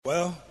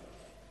Well,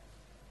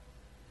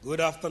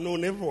 good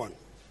afternoon, everyone,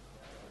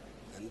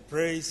 and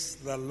praise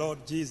the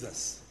Lord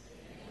Jesus.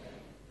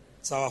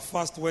 It's our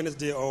first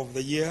Wednesday of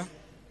the year,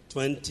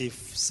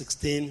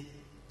 2016,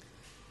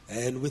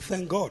 and we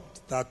thank God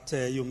that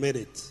you made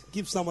it.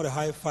 Give somebody a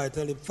high five,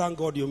 tell him, thank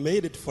God you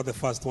made it for the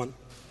first one.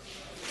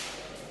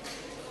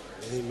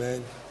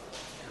 Amen.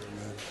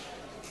 Amen.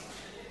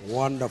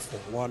 Wonderful,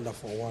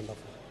 wonderful,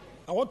 wonderful.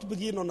 I want to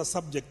begin on a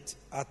subject,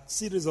 a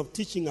series of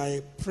teaching.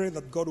 I pray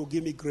that God will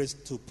give me grace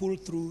to pull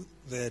through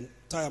the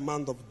entire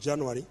month of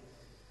January.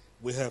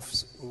 We have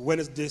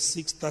Wednesday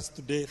 6, that's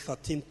today,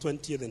 13th,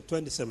 20th, and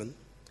 27th.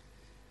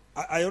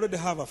 I already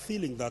have a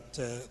feeling that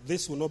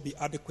this will not be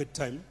adequate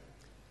time,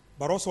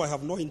 but also I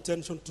have no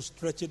intention to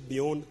stretch it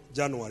beyond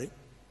January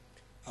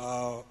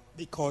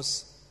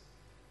because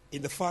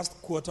in the first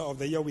quarter of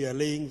the year we are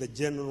laying the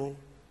general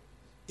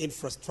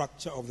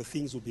infrastructure of the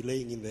things we'll be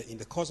laying in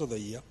the course of the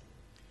year.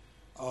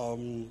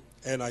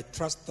 And I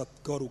trust that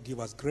God will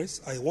give us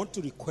grace. I want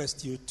to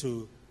request you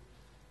to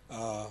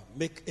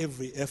make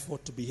every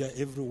effort to be here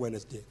every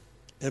Wednesday.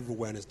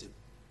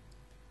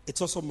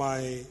 It's also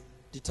my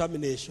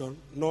determination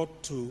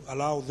not to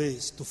allow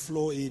this to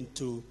flow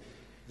into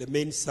the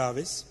main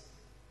service.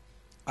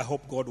 I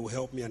hope God will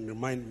help me and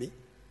remind me,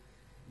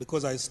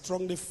 because I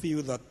strongly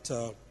feel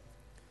that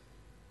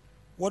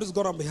what is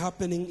going to be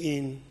happening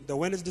in the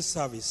Wednesday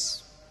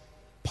service,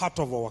 part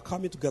of our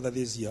coming together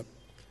this year,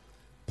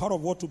 part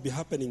of what will be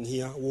happening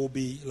here will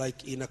be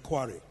like in a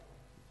quarry.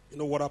 You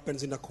know what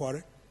happens in a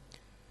quarry?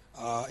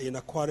 In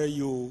a quarry,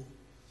 you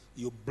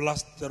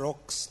blast the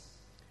rocks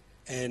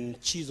and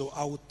chisel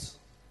out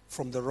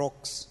from the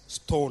rocks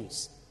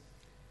stones.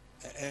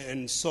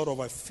 And sort of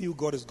I feel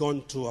God is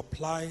going to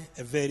apply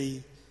a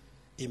very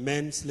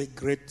immensely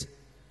great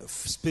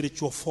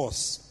spiritual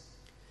force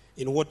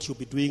in what you'll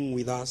be doing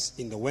with us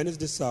in the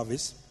Wednesday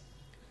service,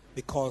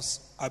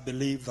 because I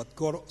believe that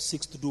God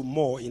seeks to do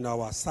more in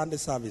our Sunday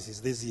services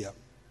this year.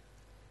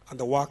 And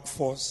the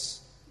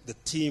workforce, the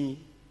team,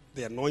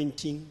 the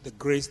anointing, the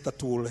grace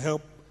that will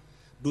help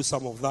do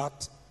some of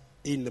that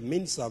in the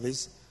main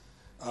service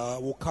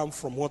will come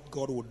from what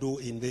God will do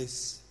in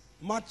this.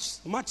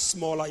 Much, much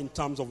smaller in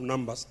terms of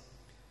numbers.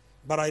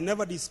 But I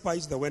never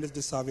despise the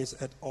Wednesday service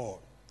at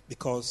all,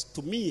 because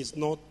to me it's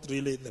not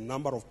really the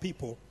number of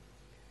people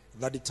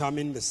that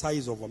determine the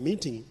size of a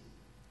meeting,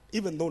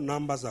 even though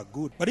numbers are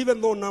good. But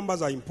even though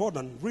numbers are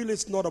important, really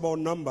it's not about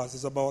numbers.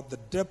 It's about the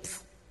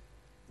depth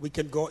we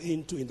can go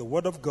into in the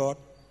Word of God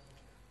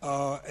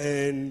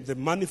and the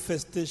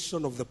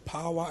manifestation of the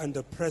power and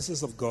the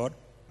presence of God.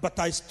 But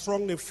I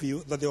strongly feel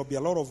that there will be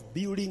a lot of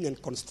building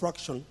and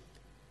construction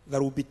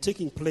that will be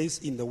taking place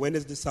in the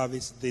Wednesday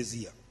service this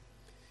year.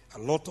 A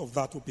lot of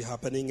that will be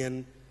happening,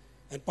 and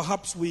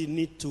perhaps we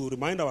need to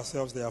remind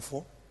ourselves,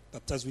 therefore,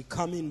 that as we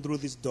come in through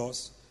these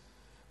doors,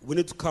 we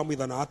need to come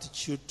with an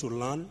attitude to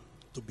learn,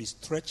 to be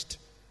stretched,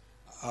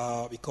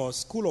 because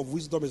School of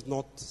Wisdom is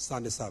not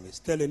Sunday service.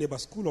 Tell your neighbor,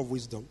 School of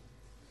Wisdom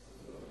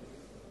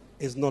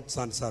is not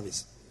Sunday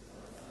service.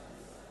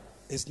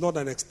 It's not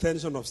an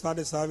extension of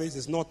Sunday service.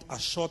 It's not a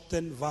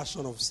shortened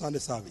version of Sunday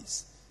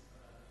service.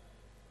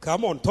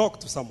 Come on,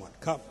 talk to someone.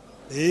 Come.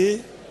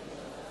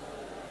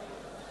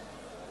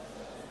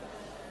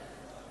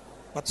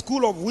 But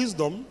School of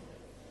Wisdom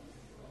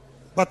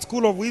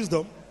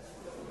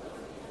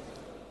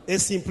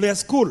is simply a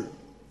school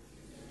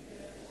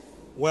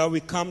where we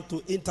come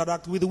to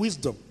interact with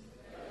wisdom.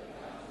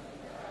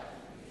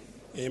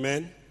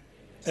 Amen.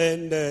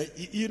 And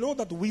you know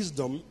that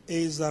wisdom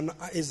is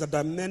a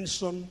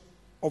dimension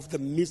of the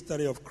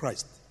mystery of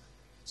Christ.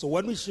 So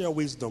when we share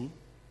wisdom,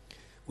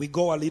 we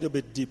go a little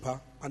bit deeper,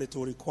 and it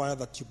will require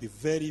that you be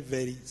very,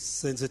 very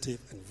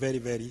sensitive and very,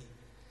 very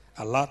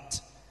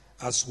alert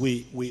as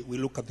we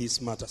look at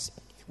these matters.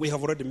 We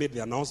have already made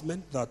the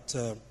announcement that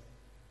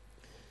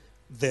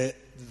the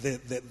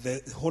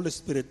Holy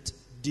Spirit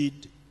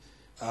did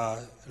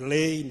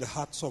lay in the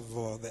hearts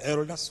of the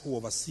elders who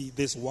oversee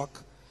this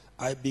work,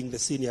 I being the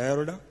senior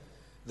elder.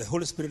 The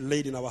Holy Spirit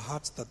laid in our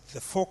hearts that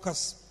the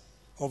focus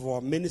of our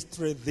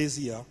ministry this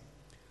year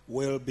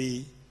will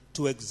be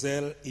to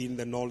excel in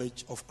the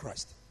knowledge of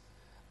Christ.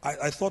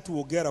 I thought we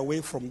would get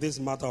away from this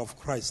matter of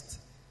Christ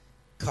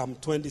come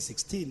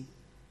 2016,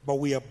 but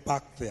we are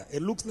back there.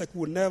 It looks like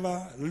we'll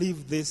never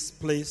leave this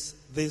place,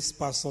 this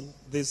person,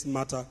 this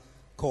matter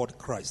called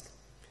Christ.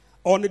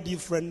 Only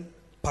different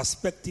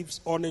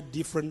perspectives, only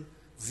different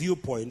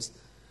viewpoints,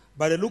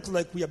 but it looks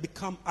like we have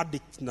become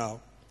addicts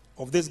now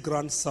of this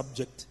grand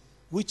subject,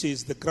 which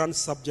is the grand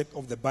subject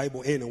of the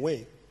Bible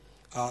anyway,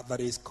 that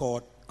is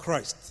called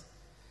Christ.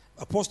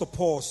 Apostle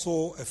Paul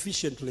so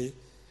efficiently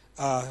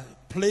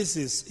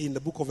places in the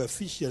book of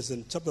Ephesians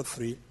in chapter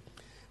 3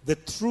 the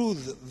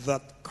truth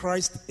that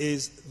Christ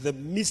is the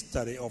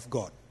mystery of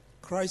God.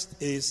 Christ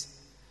is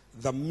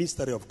the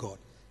mystery of God.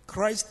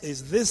 Christ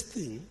is this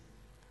thing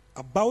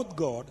about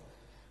God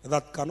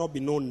that cannot be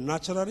known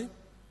naturally,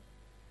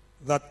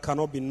 that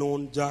cannot be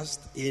known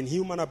just in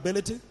human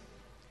ability,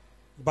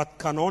 but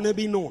can only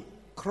be known.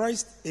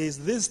 Christ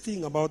is this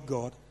thing about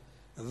God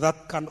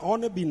that can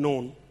only be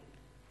known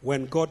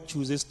when God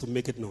chooses to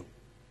make it known.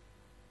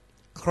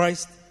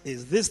 Christ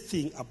is this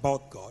thing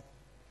about God,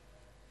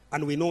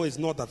 and we know it's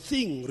not a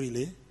thing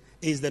really.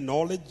 It's the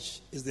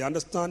knowledge, it's the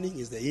understanding,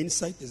 it's the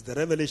insight, it's the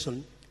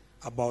revelation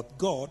about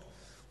God,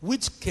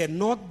 which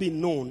cannot be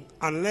known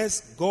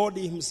unless God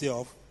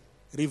himself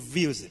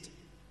reveals it.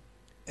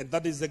 And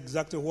that is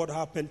exactly what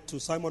happened to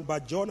Simon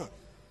Bar-Jonah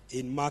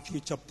in Matthew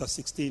chapter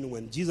 16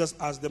 when Jesus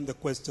asked them the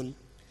question,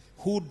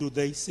 who do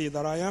they say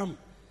that I am?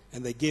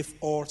 And they gave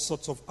all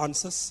sorts of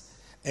answers,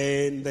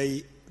 and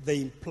they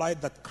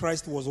implied that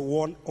Christ was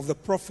one of the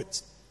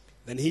prophets.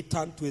 Then he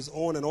turned to his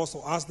own and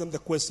also asked them the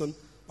question,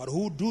 but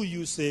who do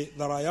you say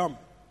that I am?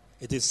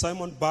 It is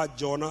Simon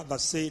Bar-Jonah that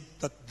said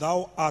that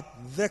thou art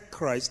the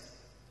Christ,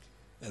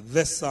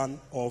 the Son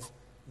of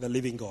the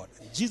living God.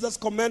 And Jesus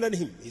commanded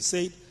him. He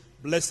said,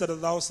 blessed art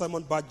thou,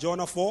 Simon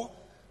Bar-Jonah, for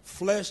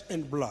flesh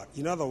and blood.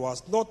 In other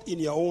words, not in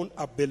your own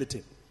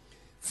ability.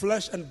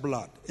 Flesh and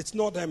blood. It's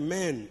not a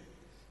man.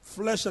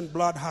 Flesh and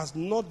blood has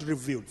not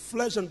revealed.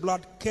 Flesh and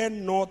blood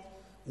cannot,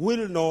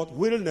 will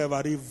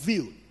never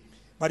reveal.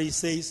 But he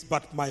says,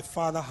 but my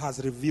Father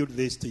has revealed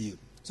this to you.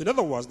 So in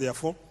other words,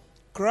 therefore,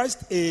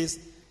 Christ is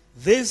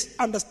this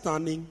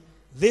understanding,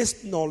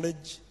 this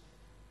knowledge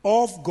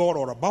of God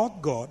or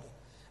about God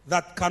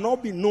that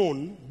cannot be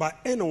known by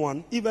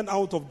anyone, even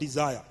out of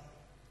desire.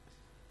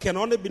 Can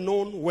only be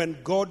known when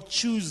God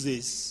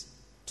chooses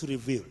to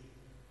reveal.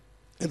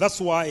 And that's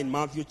why in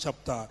Matthew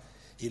chapter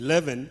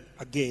 11,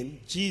 again,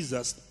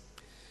 Jesus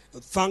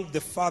thanked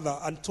the Father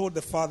and told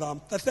the Father,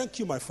 I thank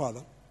you, my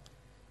Father,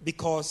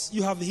 because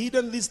you have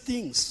hidden these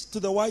things to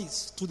the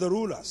wise, to the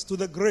rulers, to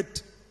the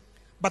great.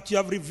 But you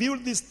have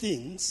revealed these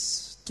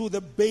things to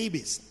the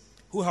babies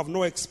who have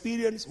no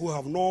experience, who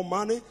have no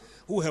money,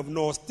 who have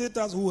no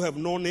status, who have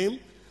no name.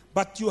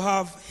 But you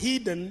have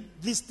hidden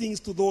these things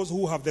to those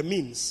who have the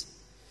means.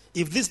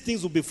 If these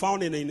things will be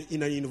found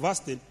in a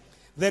university,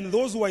 then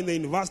those who are in the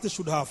university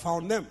should have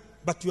found them.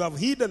 But you have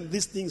hidden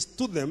these things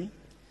to them,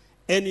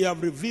 and you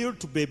have revealed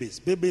to babies.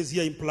 Babies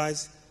here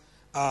implies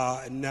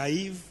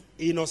naive,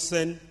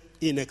 innocent,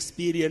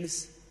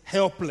 inexperienced,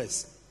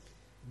 helpless.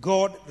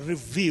 God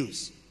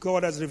reveals.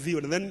 God has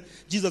revealed. And then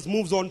Jesus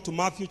moves on to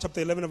Matthew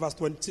chapter 11, verse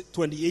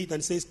 28,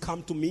 and says,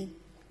 come to me,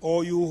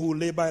 all you who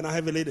labor and are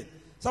heavy laden.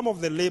 Some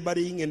of the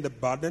laboring and the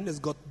burden has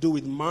got to do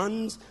with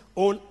man's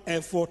own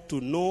effort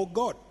to know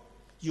God.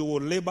 You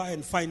will labor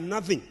and find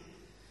nothing.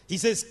 He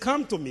says,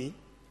 come to me,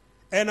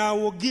 and I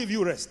will give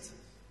you rest.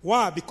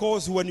 Why?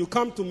 Because when you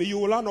come to me, you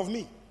will learn of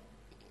me.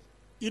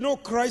 You know,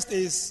 Christ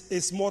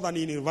is more than a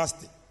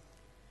university.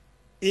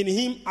 In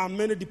him are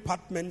many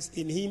departments.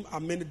 In him are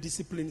many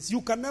disciplines.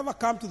 You can never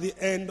come to the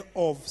end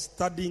of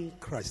studying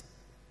Christ.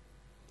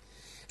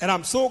 And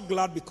I'm so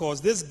glad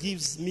because this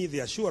gives me the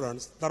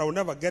assurance that I will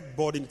never get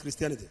bored in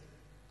Christianity.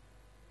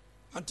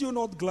 Aren't you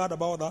not glad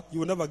about that? You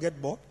will never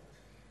get bored?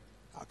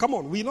 Come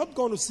on, we're not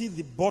going to see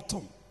the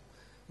bottom.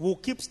 We'll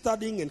keep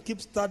studying and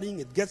keep studying.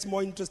 It gets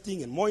more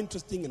interesting and more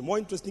interesting and more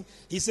interesting.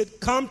 He said,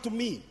 come to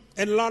me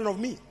and learn of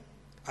me.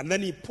 And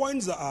then he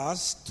points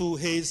us to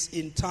his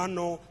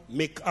internal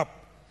makeup,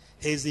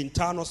 his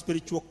internal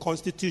spiritual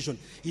constitution.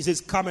 He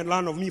says, come and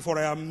learn of me, for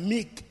I am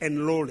meek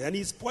and lowly. And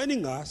he's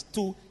pointing us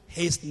to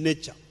his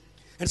nature.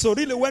 And so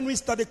really when we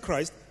study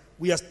Christ,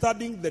 we are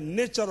studying the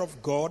nature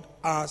of God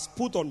as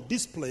put on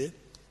display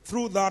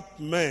through that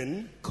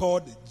man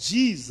called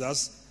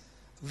Jesus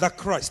the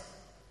Christ.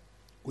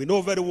 We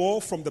know very well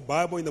from the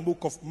Bible in the book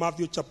of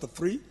Matthew chapter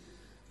 3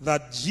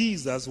 that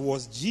Jesus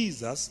was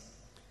Jesus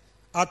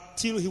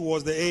until he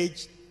was the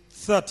age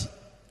 30.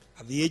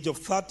 At the age of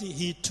 30,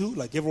 he too,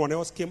 like everyone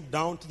else, came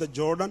down to the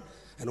Jordan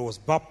and was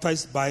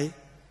baptized by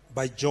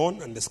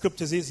John. And the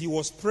scripture says he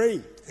was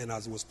praying. And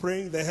as he was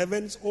praying, the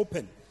heavens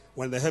opened.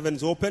 When the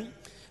heavens opened,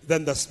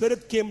 then the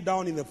Spirit came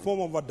down in the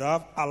form of a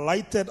dove,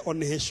 alighted on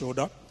his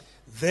shoulder.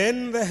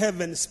 Then the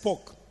heavens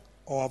spoke,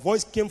 or a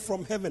voice came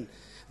from heaven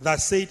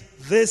that said,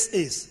 this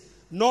is,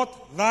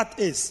 not that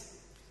is.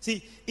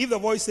 See, if the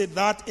voice said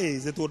that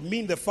is, it would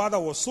mean the Father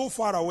was so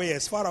far away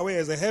as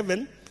the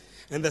heaven,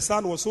 and the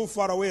Son was so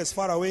far away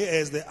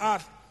as the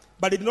earth.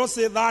 But it did not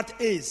say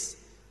that is.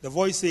 The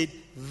voice said,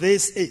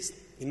 this is.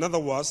 In other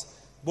words,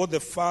 both the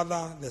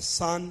Father, the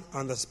Son,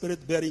 and the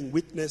Spirit bearing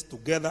witness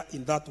together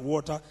in that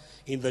water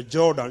in the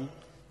Jordan,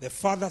 the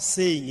Father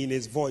saying in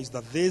his voice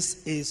that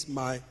this is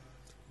my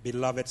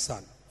beloved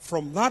Son.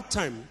 From that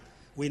time,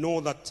 we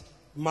know that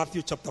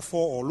Matthew chapter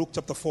 4 or Luke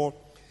chapter 4,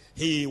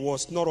 he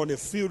was not only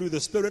filled with the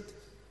Spirit,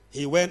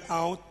 he went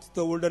out to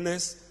the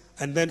wilderness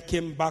and then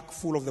came back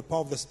full of the power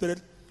of the Spirit.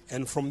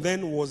 And from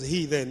then was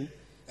he then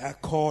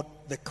called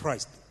the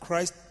Christ.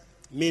 Christ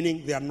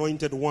meaning the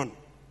anointed one.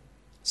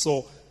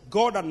 So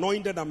God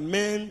anointed a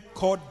man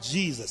called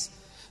Jesus.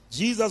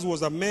 Jesus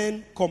was a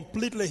man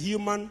completely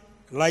human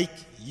like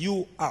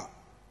you are.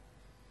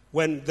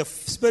 When the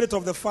Spirit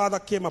of the Father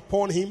came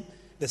upon him,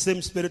 the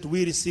same Spirit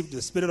we received,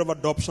 the Spirit of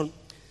adoption,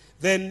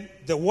 then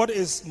what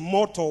is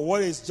mortal,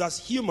 what is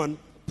just human,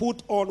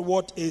 put on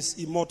what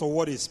is immortal,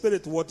 what is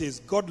spirit, what is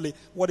godly,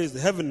 what is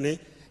heavenly,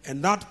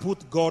 and that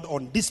put God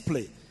on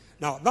display.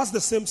 Now, that's the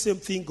same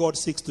thing God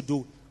seeks to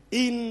do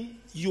in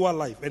your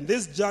life. And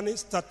this journey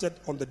started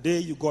on the day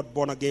you got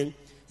born again,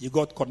 you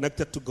got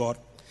connected to God.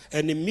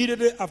 And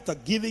immediately after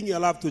giving your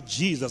life to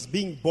Jesus,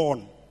 being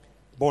born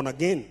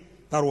again,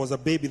 that was a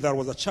baby, that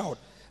was a child.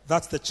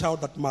 That's the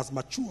child that must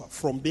mature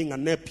from being a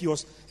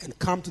nepios and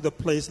come to the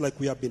place like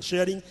we have been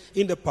sharing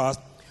in the past,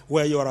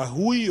 where you are a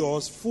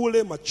huios,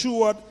 fully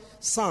matured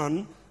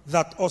son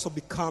that also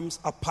becomes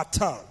a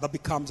pater, that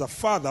becomes a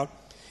father.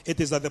 It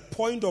is at the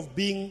point of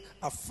being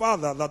a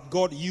father that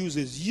God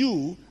uses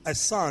you, a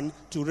son,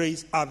 to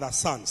raise other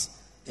sons.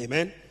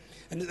 Amen?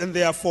 And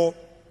therefore,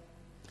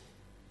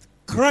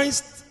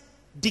 Christ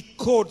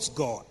decodes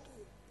God.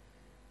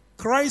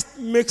 Christ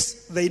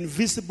makes the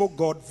invisible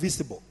God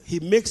visible. He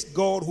makes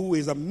God, who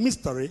is a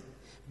mystery,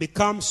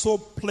 become so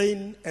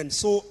plain and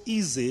so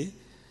easy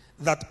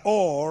that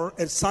all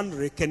and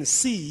sundry can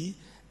see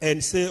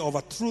and say of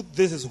a truth,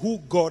 this is who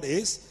God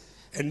is,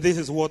 and this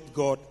is what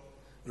God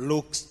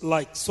looks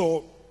like.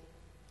 So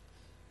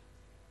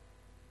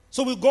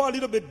we'll go a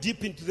little bit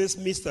deep into this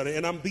mystery,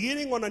 and I'm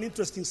beginning on an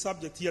interesting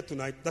subject here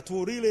tonight that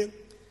will really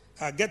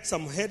get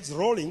some heads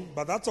rolling,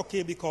 but that's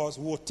okay because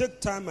we'll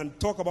take time and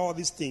talk about all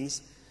these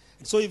things.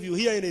 And so if you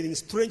hear anything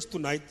strange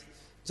tonight,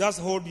 just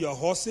hold your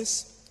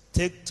horses,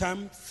 take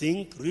time,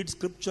 think, read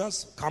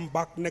scriptures, come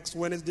back next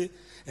Wednesday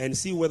and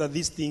see whether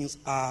these things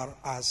are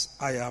as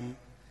I am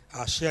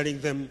sharing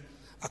them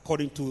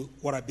according to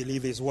what I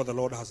believe is what the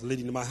Lord has laid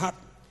in my heart.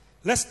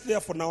 Let's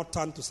therefore now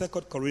turn to 2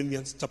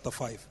 Corinthians chapter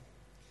 5,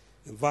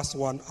 in verse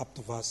 1 up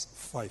to verse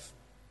 5.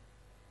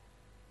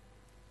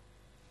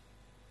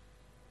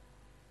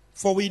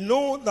 For we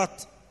know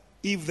that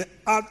if the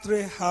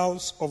earthly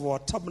house of our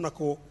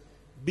tabernacle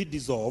be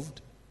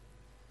dissolved,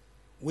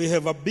 we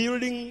have a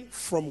building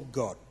from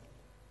God,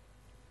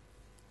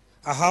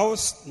 a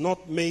house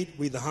not made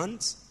with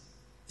hands,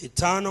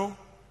 eternal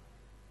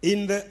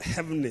in the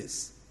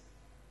heavens.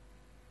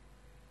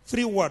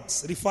 3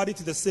 words referring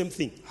to the same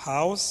thing: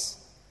 house,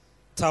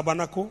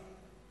 tabernacle,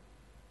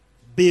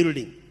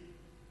 building.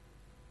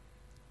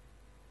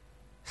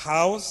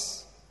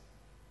 House,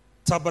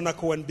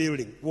 tabernacle, and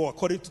building. Well,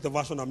 according to the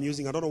version I'm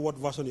using, I don't know what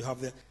version you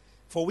have there.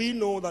 For we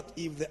know that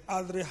if the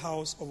earthly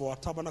house of our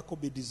tabernacle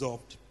be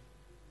dissolved.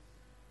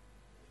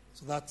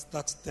 So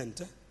that's 10.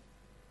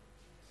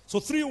 So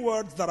 3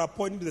 words that are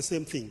pointing to the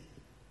same thing: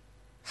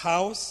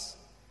 house,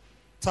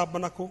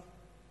 tabernacle,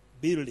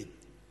 building.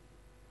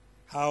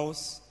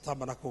 House,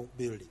 tabernacle,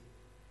 building.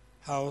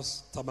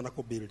 House,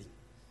 tabernacle, building.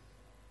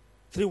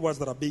 3 words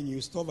that are being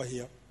used over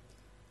here.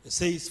 It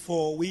says,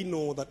 for we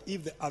know that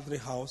if the earthly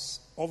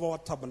house of our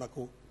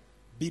tabernacle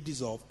be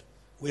dissolved,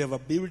 we have a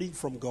building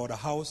from God, a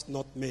house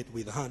not made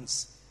with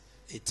hands,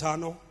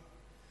 eternal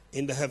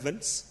in the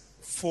heavens.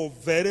 For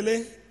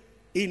verily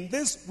in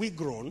this we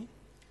groan,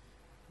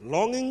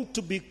 longing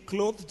to be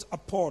clothed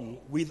upon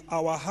with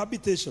our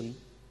habitation,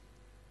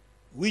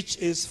 which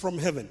is from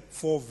heaven.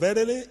 For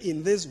verily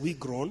in this we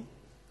groan,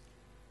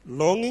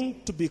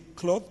 longing to be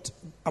clothed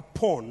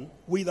upon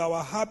with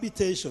our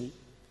habitation,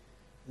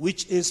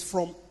 which is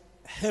from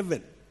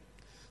heaven.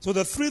 So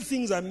the 3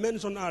 things I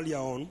mentioned earlier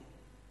on: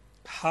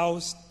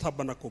 house,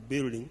 tabernacle,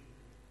 building.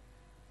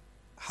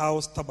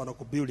 House,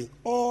 tabernacle, building.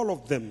 All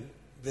of them,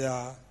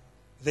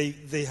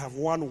 they have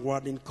one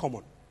word in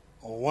common,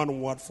 or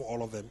one word for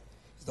all of them.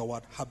 It's the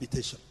word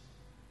habitation.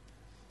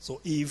 So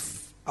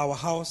if our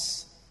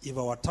house, if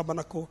our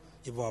tabernacle,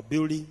 if our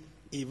building,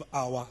 if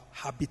our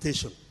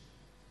habitation.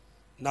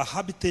 Now,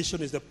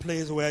 habitation is the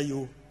place where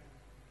you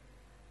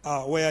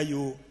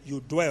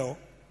dwell.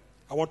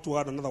 I want to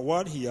add another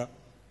word here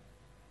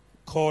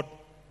called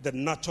the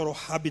natural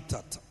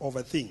habitat of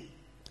a thing.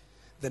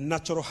 The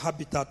natural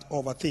habitat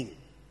of a thing.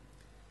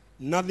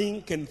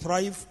 Nothing can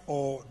thrive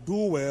or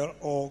do well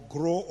or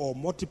grow or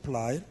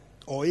multiply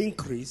or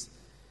increase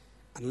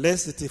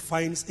unless it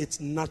finds its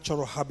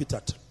natural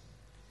habitat.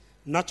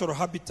 Natural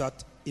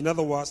habitat, in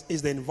other words,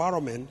 is the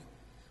environment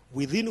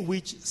within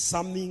which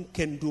something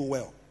can do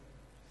well.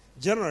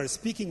 Generally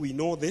speaking, we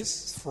know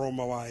this from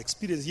our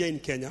experience here in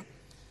Kenya,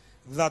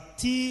 that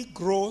tea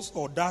grows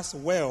or does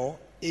well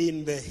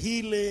in the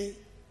hilly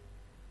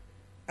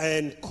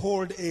and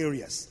cold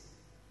areas.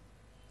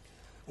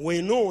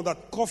 We know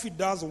that coffee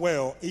does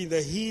well in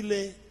the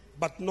hilly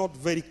but not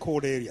very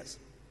cold areas.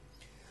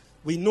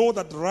 We know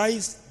that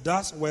rice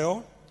does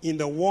well in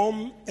the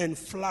warm and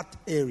flat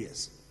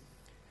areas.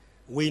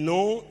 We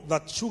know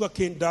that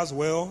sugarcane does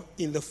well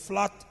in the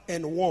flat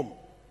and warm,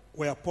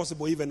 where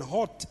possible even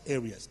hot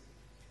areas.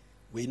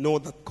 We know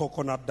that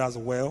coconut does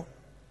well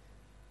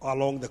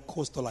along the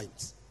coastal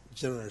lines,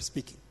 generally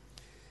speaking.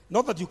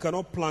 Not that you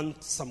cannot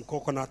plant some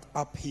coconut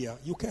up here,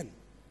 you can.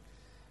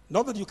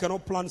 Not that you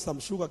cannot plant some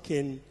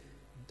sugarcane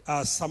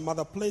some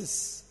other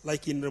place,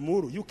 like in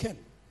Remuru, you can.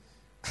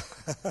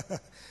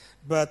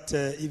 But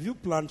if you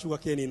plant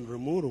sugarcane in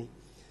Remuru,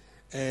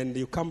 and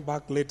you come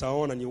back later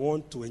on and you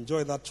want to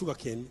enjoy that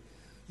sugarcane,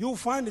 you'll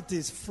find it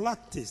is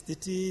flat taste.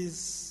 It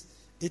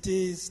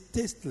is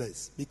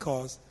tasteless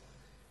because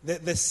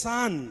the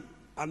sun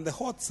and the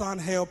hot sun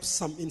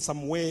helps in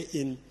some way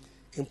in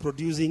in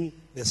producing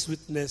the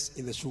sweetness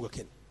in the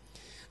sugarcane.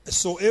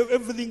 So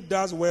everything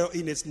does well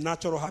in its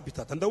natural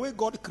habitat. And the way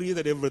God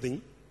created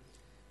everything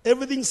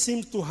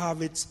seems to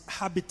have its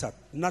habitat,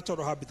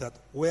 natural habitat,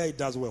 where it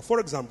does well. For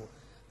example,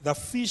 the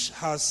fish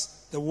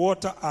has the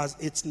water as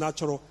its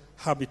natural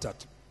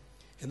habitat.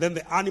 And then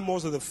the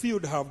animals of the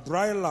field have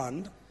dry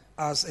land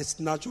as its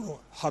natural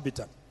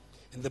habitat.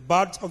 And the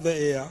birds of the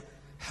air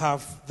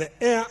have the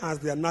air as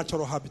their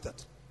natural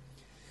habitat.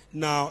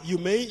 Now, you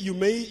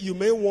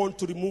may want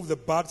to remove the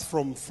birds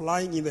from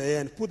flying in the air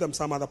and put them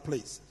some other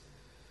place.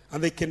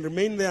 And they can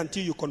remain there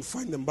until you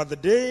confine them. But the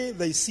day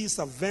they cease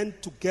a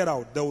vent to get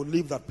out, they will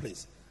leave that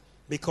place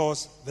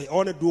because they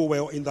only do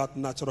well in that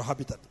natural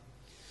habitat.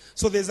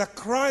 So there's a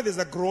cry, there's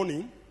a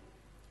groaning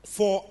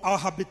for our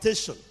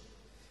habitation.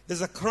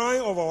 There's a cry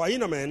of our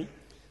inner man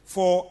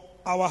for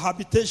our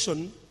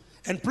habitation.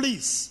 And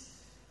please,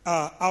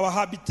 our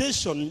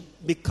habitation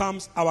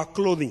becomes our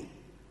clothing.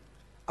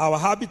 Our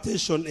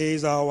habitation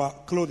is our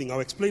clothing.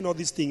 I'll explain all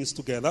these things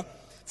together.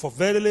 For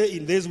verily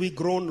in days we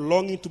groan,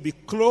 longing to be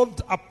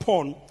clothed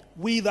upon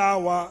with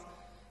our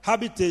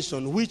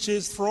habitation, which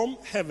is from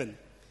heaven.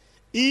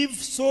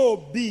 If so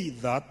be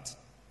that,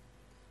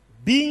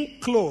 being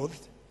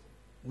clothed,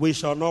 we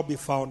shall not be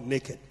found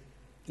naked.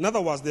 In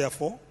other words,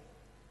 therefore,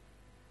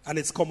 and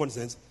it's common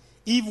sense,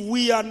 if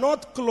we are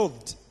not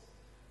clothed,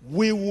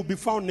 we will be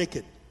found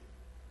naked.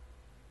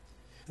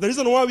 The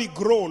reason why we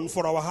groan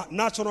for our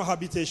natural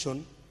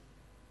habitation,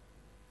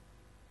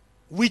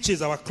 which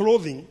is our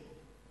clothing,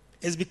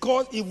 is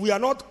because if we are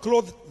not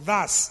clothed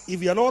thus, if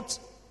we are not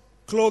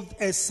clothed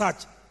as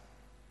such,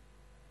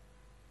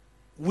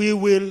 we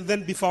will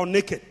then be found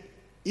naked.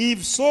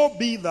 If so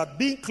be that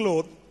being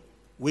clothed,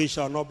 we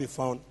shall not be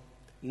found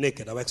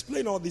naked. I'll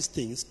explain all these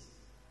things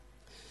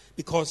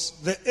because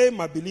the aim,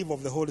 I believe,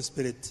 of the Holy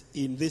Spirit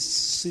in this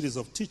series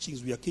of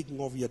teachings we are kicking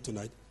off here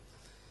tonight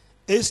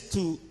is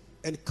to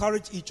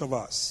encourage each of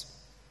us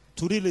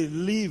to really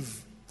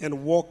live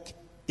and walk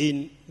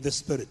in the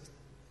Spirit.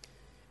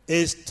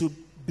 Is to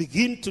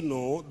begin to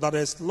know that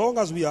as long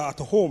as we are at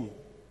home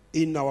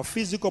in our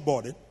physical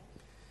body,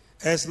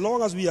 as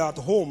long as we are at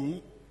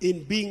home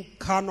in being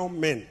carnal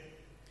men,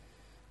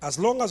 as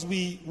long as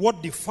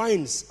what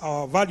defines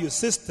our value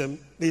system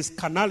is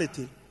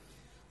carnality,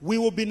 we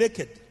will be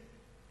naked.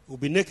 We'll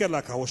be naked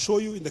like I will show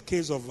you in the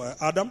case of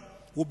Adam.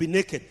 We'll be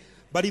naked.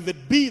 But if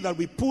it be that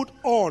we put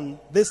on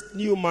this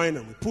new mind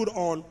and we put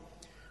on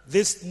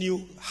this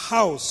new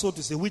house, so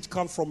to say, which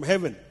comes from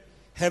heaven.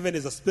 Heaven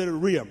is a spirit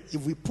realm.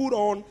 If we put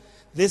on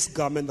this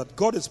garment that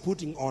God is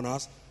putting on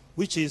us,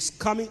 which is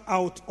coming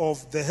out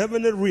of the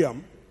heavenly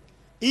realm,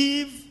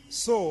 if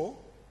so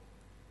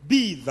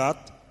be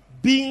that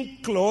being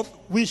clothed,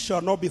 we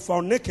shall not be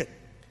found naked.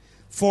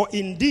 For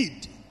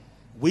indeed,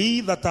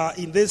 we that are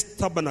in this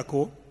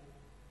tabernacle,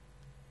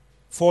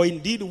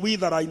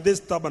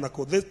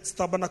 this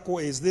tabernacle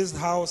is this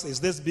house, is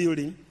this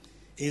building,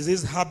 is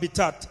this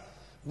habitat.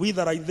 We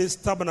that are in this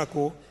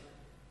tabernacle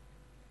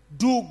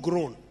do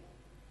groan.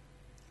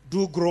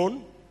 Do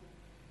groan.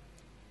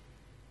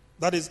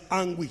 That is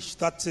anguish.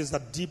 That is a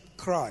deep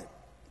cry.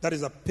 That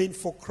is a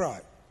painful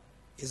cry.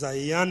 It's a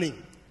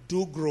yearning.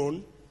 Do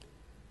groan.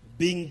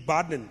 Being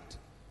burdened.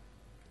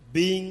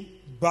 Being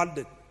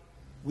burdened.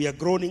 We are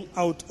groaning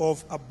out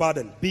of a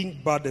burden. Being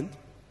burdened.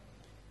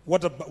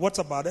 What's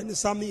a burden?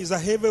 It's a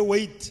heavy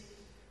weight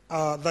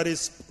that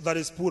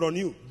is put on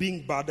you.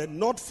 Being burdened.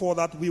 Not for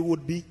that we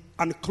would be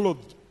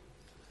unclothed.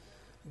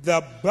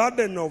 The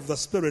burden of the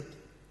Spirit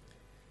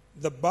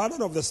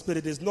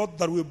is not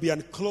that we'll be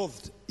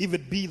unclothed, if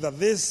it be that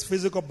this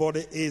physical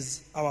body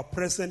is our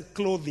present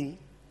clothing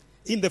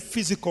in the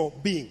physical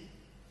being.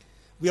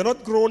 We are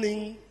not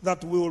groaning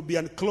that we will be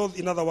unclothed.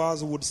 In other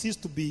words, we would cease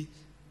to be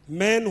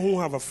men who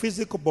have a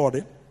physical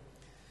body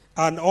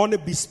and only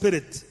be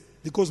spirit,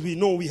 because we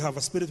know we have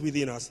a spirit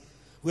within us.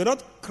 We're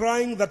not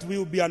crying that we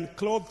will be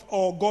unclothed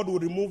or God will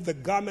remove the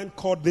garment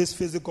called this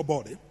physical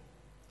body.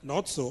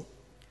 Not so.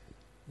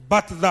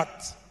 But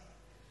that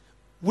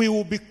we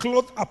will be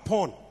clothed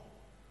upon.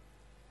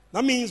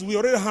 That means we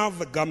already have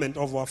the garment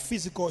of our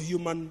physical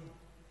human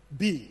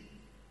being.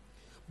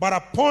 But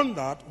upon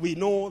that, we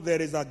know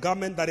there is a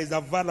garment that is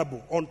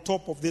available on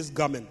top of this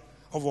garment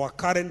of our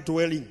current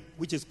dwelling,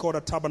 which is called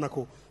a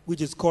tabernacle, which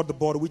is called the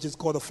body, which is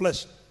called the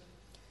flesh.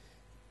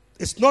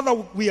 It's not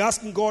that we're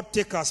asking God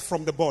take us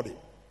from the body.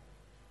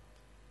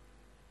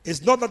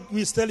 It's not that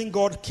we're telling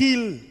God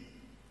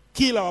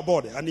kill our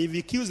body. And if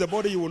he kills the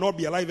body, you will not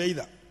be alive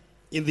either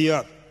in the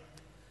earth.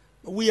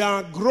 We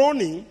are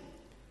groaning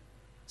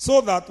so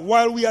that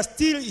while we are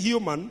still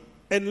human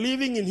and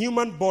living in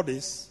human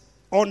bodies,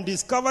 on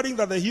discovering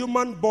that the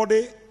human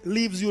body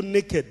leaves you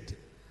naked,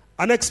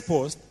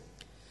 unexposed,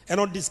 and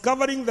on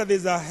discovering that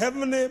there's a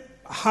heavenly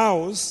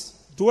house,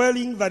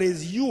 dwelling that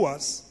is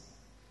yours,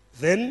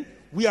 then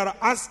we are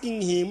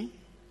asking him,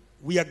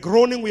 we are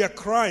groaning, we are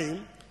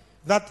crying,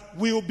 that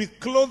we will be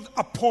clothed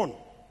upon.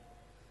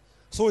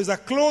 So is a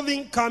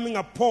clothing coming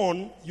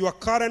upon your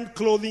current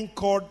clothing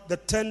called the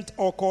tent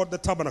or called the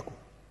tabernacle.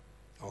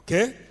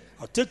 Okay?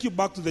 I'll take you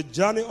back to the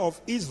journey of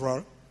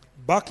Israel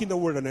back in the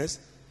wilderness,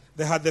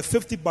 they had the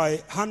 50 by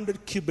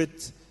 100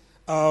 cubit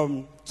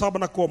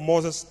tabernacle of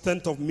Moses,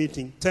 tent of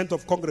meeting, tent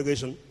of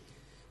congregation,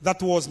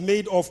 that was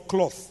made of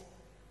cloth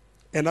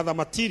and other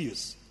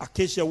materials,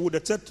 acacia wood,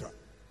 etc.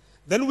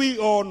 Then we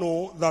all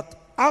know that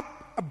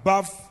up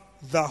above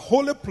the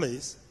holy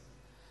place,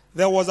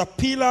 there was a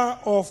pillar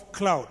of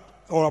cloud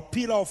or a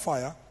pillar of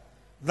fire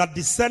that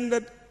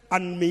descended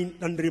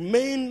and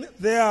remained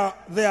there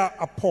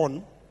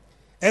upon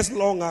as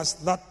long as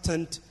that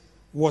tent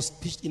was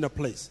pitched in a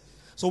place.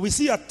 So we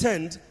see a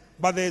tent,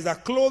 but there is a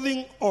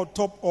clothing on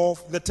top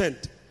of the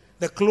tent.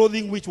 The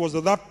clothing which was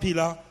that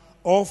pillar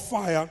of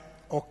fire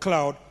or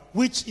cloud,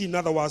 which in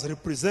other words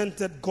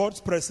represented God's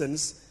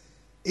presence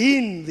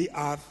in the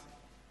earth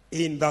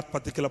in that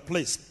particular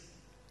place.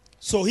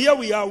 So here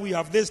we are, we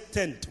have this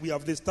tent, we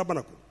have this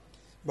tabernacle.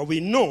 But we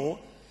know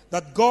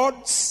that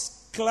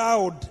God's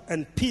cloud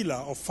and pillar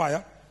of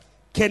fire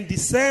can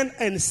descend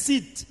and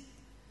sit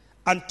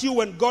until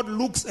when God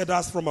looks at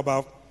us from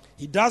above,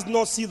 he does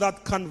not see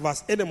that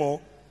canvas anymore,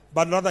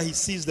 but rather he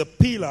sees the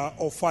pillar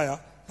of fire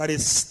that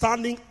is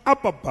standing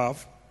up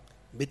above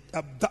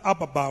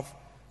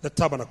the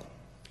tabernacle.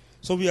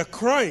 So we are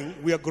crying,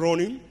 we are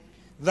groaning,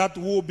 that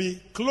will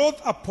be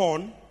clothed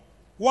upon.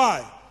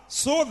 Why?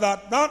 So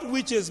that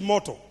which is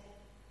mortal.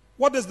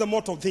 What is the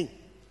mortal thing?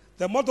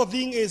 The mortal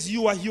thing is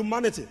your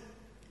humanity.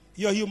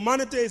 Your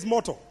humanity is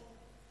mortal.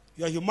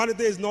 Your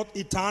humanity is not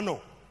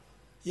eternal.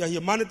 Your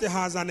humanity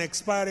has an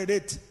expiry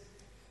date.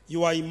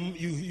 Your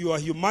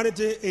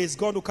humanity is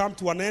going to come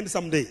to an end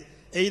someday,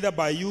 either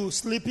by you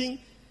sleeping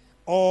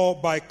or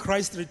by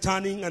Christ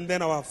returning, and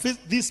then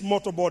this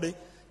mortal body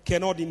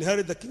cannot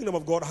inherit the kingdom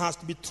of God, has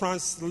to be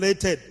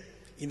translated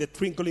in the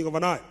twinkling of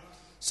an eye.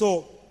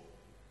 So,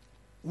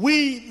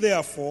 we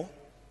therefore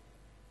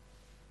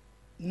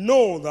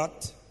know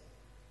that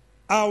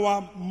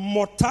our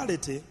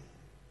mortality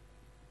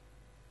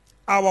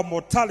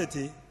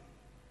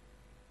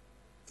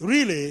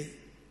really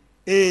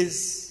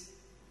is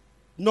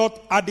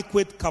not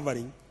adequate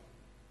covering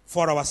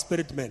for our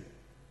spirit man.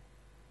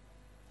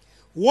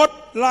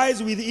 What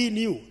lies within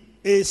you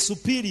is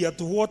superior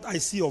to what I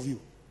see of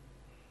you.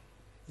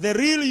 The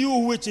real you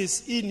which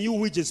is in you,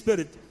 which is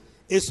spirit,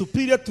 is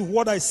superior to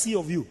what I see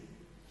of you.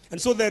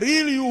 And so the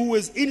real you who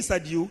is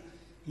inside you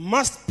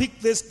must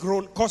pick this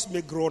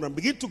cosmic groan and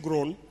begin to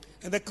groan.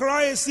 And the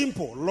cry is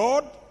simple.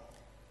 Lord,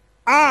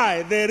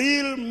 I, the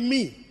real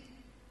me,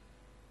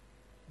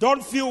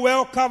 don't feel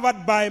well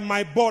covered by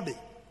my body,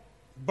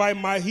 by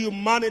my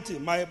humanity,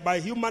 by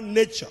human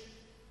nature.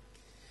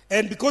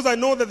 And because I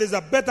know that there's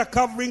a better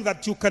covering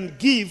that you can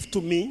give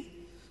to me,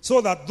 so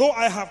that though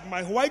I have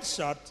my white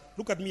shirt,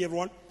 look at me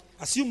everyone,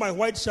 assume my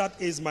white shirt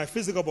is my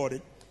physical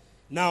body.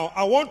 Now,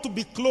 I want to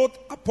be clothed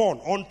upon,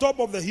 on top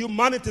of the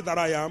humanity that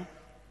I am,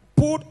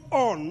 put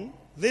on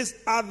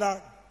this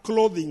other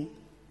clothing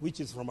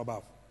which is from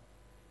above.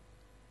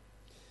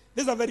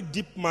 This is a very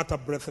deep matter,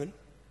 brethren.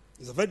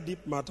 It's a very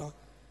deep matter.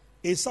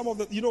 It's some of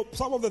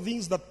the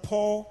things that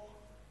Paul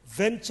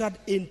ventured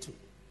into.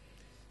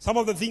 Some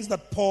of the things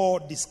that Paul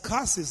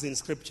discusses in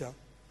Scripture,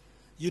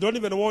 you don't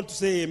even want to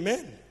say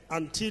amen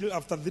until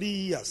after 3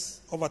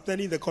 years of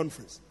attending the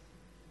conference.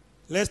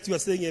 Lest you are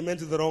saying amen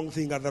to the wrong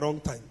thing at the wrong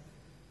time.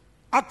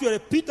 Actually,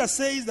 Peter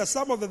says that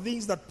some of the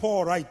things that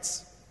Paul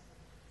writes,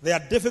 they are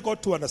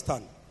difficult to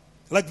understand.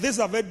 Like this is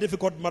a very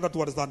difficult matter to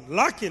understand.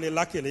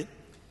 Luckily,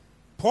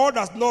 Paul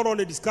does not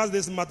only discuss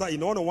this matter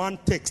in only one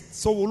text.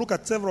 So we'll look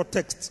at several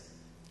texts.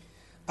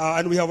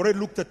 And we have already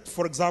looked at,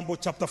 for example,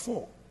 chapter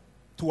 4.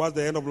 Towards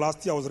the end of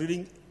last year, I was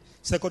reading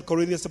 2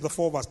 Corinthians chapter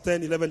 4, verse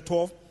 10, 11,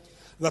 12.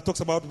 That talks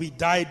about we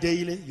die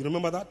daily. You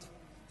remember that?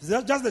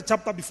 Just the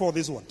chapter before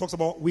this one. Talks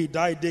about we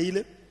die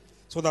daily.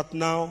 So that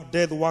now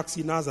death works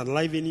in us and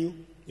life in you.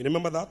 You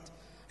remember that?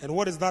 And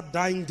what is that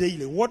dying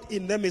daily? What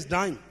in them is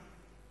dying?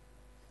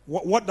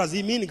 What does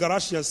he mean in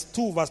Galatians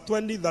 2 verse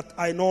 20 that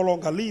I no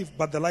longer live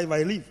but the life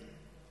I live?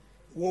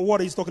 What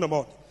is he talking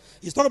about?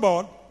 He's talking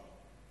about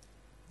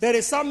there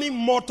is something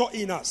mortal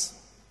in us.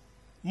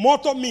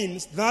 Mortal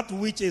means that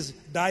which is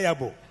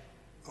dyeable.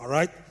 All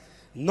right?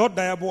 Not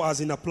dyeable as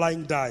in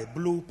applying dye,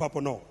 blue,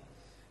 purple, no.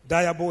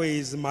 Dyeable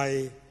is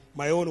my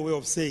own way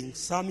of saying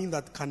something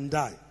that can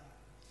die.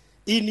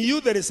 In you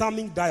there is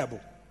something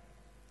dyeable,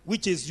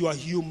 which is your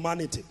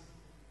humanity.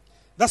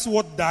 That's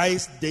what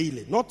dies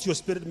daily. Not your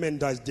spirit man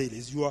dies daily.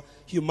 It's your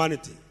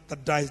humanity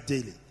that dies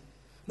daily.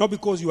 Not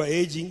because you are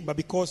aging, but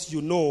because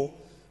you know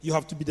you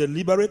have to be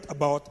deliberate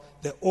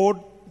about the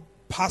old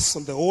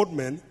person, the old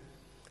man,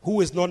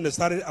 who is not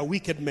necessarily a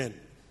wicked man.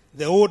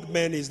 The old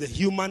man is the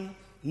human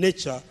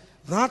nature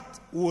that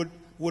would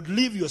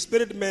leave your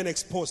spirit man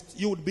exposed.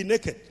 You would be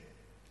naked.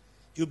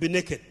 You'd be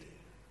naked.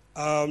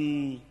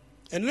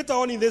 And later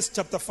on in this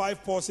chapter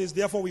 5, Paul says,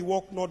 therefore we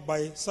walk not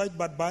by sight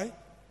but by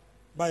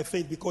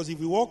faith. Because if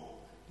we walk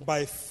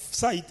by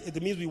sight, it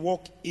means we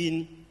walk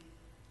in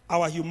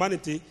our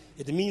humanity.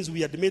 It means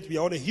we admit we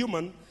are only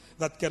human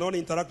that can only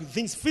interact with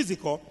things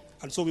physical.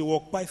 And so we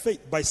walk by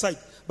faith, by sight.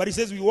 But he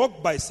says we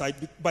walk by sight,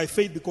 by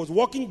faith, because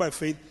walking by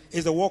faith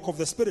is the walk of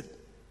the Spirit.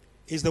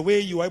 is the way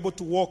you are able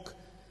to walk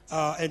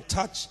and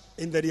touch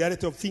in the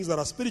reality of things that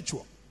are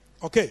spiritual.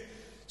 Okay,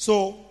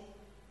 so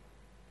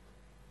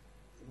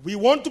we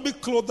want to be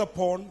clothed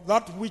upon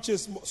that which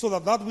is, so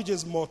that which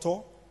is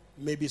mortal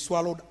may be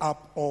swallowed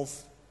up of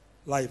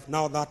life.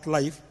 Now that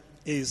life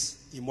is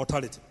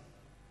immortality.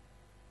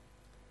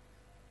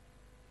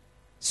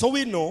 So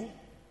we know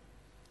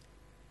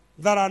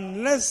that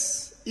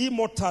unless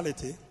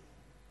immortality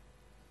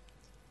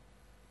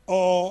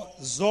or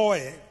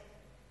Zoe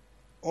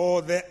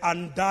or the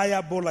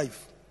undiable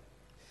life.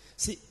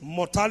 See,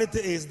 mortality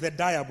is the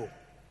diable.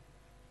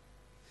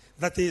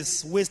 That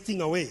is wasting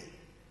away.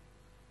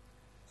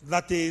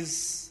 That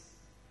is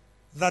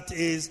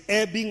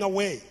ebbing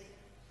away.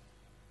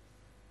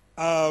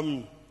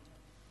 When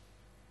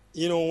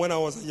I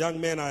was a young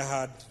man, I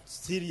had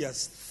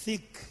serious,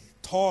 thick,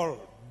 tall,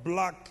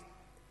 black,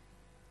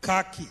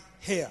 khaki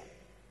hair.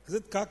 Is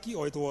it khaki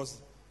or it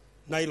was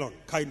nylon,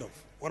 kind of,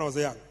 when I was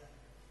young?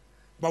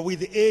 But with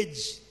the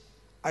age,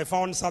 I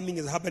found something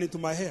is happening to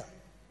my hair.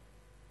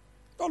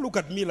 Don't look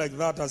at me like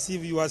that as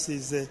if yours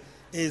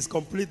is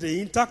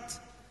completely intact.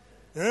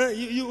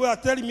 You were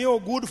telling me, oh,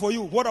 good for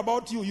you. What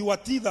about you? Your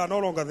teeth are no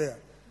longer there.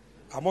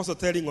 I'm also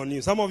telling on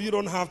you. Some of you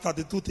don't have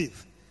 32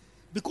 teeth.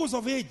 Because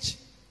of age.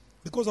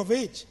 Because of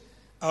age.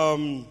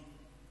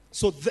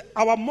 So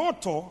our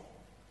motto,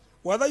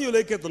 whether you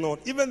like it or not,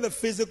 even the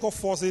physical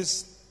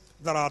forces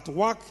that are at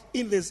work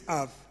in this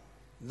earth,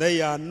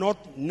 they are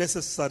not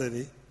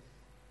necessarily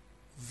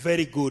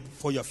very good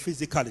for your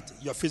physicality,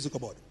 your physical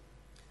body.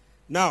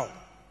 Now,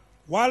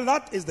 while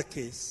that is the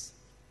case,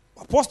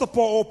 Apostle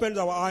Paul opens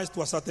our eyes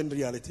to a certain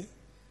reality.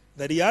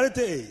 The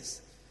reality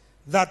is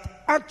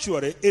that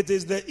actually it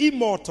is the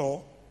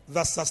immortal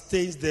that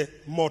sustains the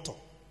mortal.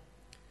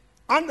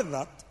 And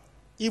that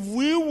if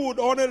we would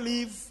only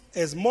live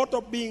as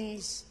mortal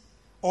beings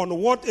on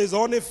what is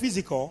only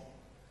physical,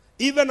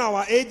 even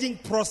our aging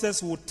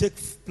process would take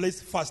place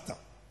faster.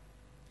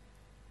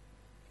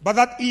 But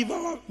that if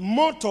our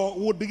mortal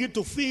would begin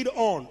to feed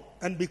on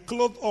and be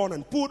clothed on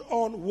and put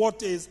on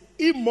what is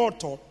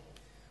immortal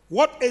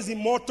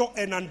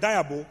and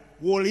undiable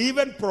will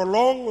even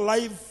prolong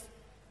life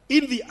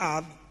in the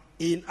earth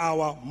in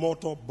our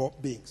mortal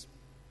beings.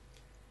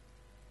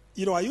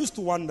 I used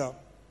to wonder,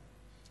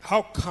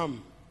 how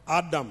come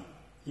Adam,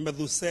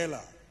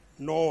 Methuselah,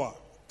 Noah,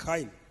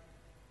 Cain,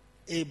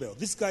 Abel,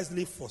 these guys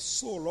lived for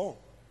so long,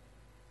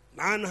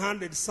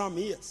 900 some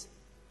years.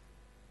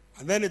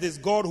 And then it is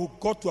God who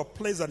got to a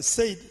place and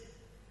said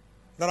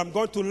that I'm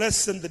going to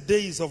lessen the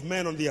days of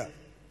men on the earth.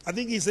 I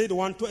think he said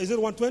 120. Is it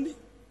 120?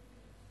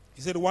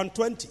 He said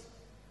 120.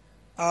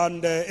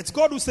 And it's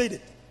God who said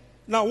it.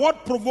 Now,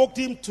 what provoked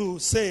him to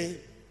say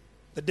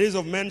the days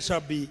of men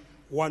shall be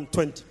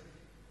 120?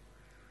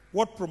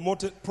 What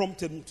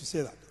prompted him to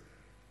say that?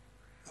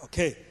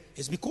 Okay.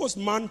 It's because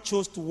man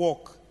chose to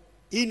walk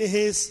in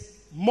his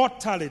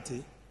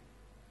mortality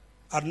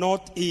and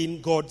not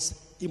in God's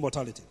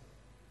immortality.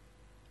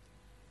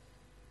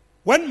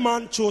 When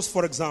man chose,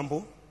 for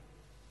example,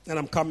 and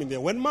I'm coming there,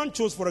 when man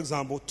chose, for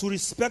example, to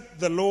respect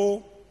the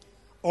law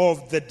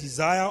of the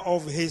desire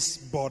of his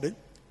body,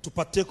 to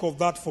partake of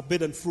that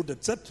forbidden fruit,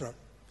 etc.,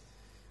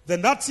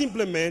 then that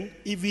simply meant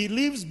if he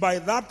lives by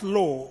that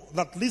law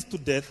that leads to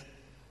death,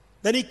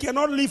 then he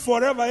cannot live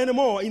forever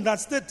anymore in that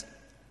state.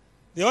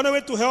 The only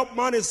way to help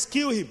man is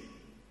kill him,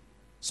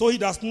 so he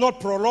does not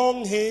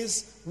prolong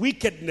his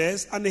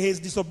wickedness and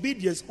his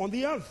disobedience on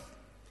the earth,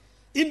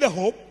 in the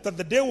hope that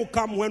the day will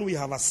come when we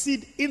have a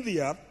seed in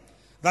the earth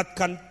that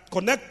can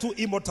connect to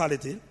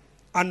immortality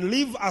and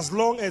live as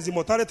long as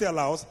immortality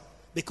allows,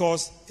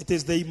 because it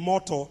is the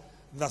immortal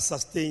that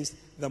sustains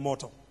the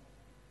mortal.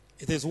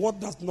 It is what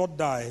does not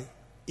die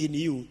in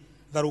you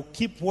that will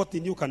keep what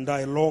in you can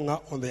die longer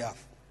on the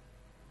earth.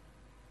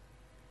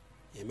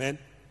 Amen.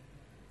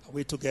 Are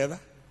we together?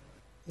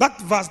 That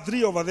verse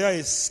 3 over there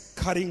is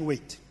carrying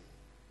weight.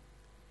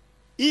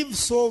 If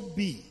so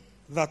be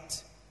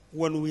that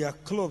when we are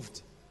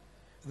clothed,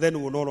 then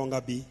we will no longer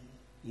be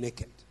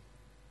naked.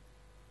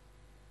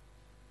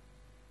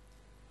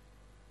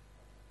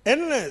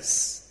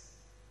 Unless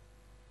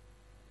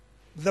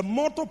the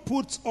mortal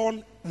puts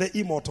on the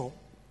immortal,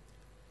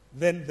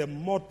 then the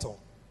mortal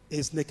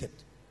is naked.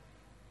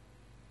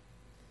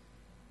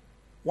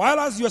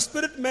 While as your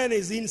spirit man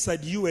is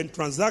inside you and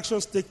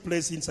transactions take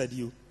place inside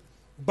you,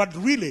 but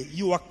really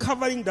your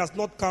covering does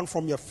not come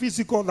from your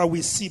physical that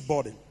we see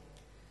body.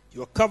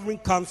 Your covering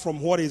comes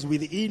from what is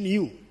within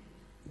you,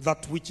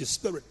 that which is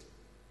spirit.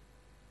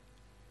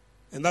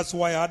 And that's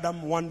why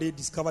Adam one day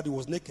discovered he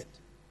was naked.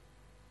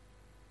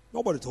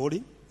 Nobody told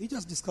him. He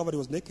just discovered he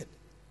was naked.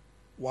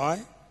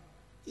 Why?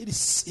 He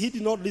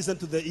did not listen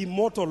to the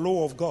immortal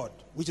law of God,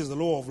 which is the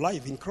law of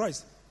life in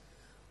Christ.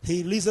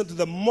 He listened to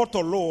the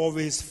mortal law of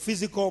his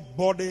physical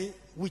body,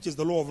 which is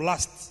the law of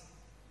lust,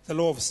 the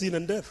law of sin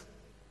and death.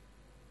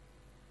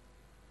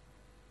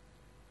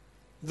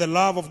 The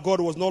love of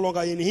God was no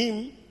longer in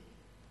him,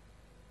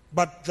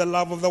 but the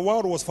love of the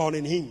world was found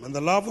in him. And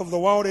the love of the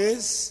world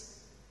is,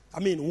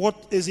 what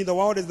is in the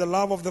world is the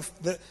love of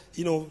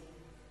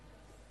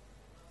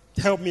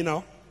Help me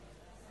now.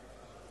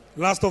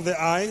 Lust of the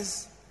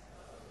eyes,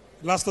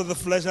 lust of the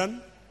flesh,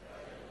 and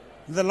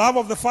the love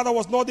of the Father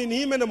was not in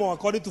him anymore,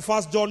 according to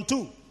 1 John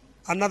 2.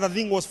 Another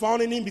thing was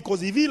found in him,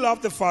 because if he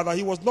loved the Father,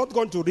 he was not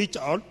going to reach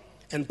out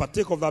and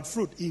partake of that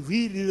fruit if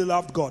he really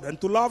loved God. And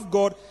to love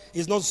God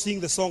is not sing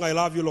the song, I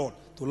love you, Lord.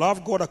 To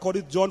love God,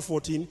 according to John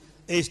 14,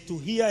 is to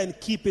hear and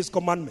keep his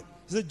commandment.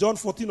 Is it John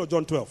 14 or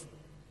John 12?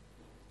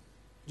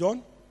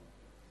 John?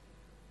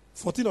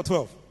 14 or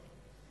 12?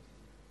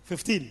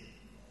 15?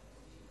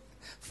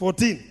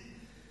 14.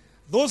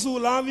 Those who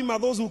love him are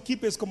those who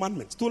keep his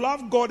commandments. To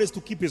love God is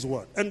to keep his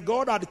word. And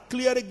God had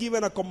clearly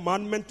given a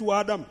commandment to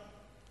Adam.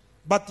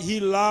 But he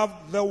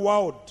loved the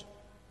world.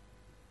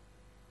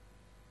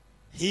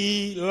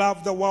 He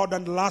loved the world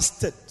and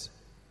lusted.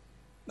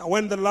 Now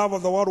when the love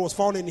of the world was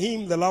found in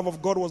him, the love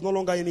of God was no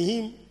longer in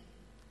him.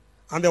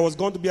 And there was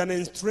going to be an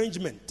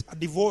estrangement, a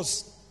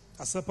divorce,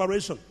 a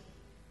separation,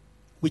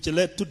 which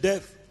led to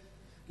death.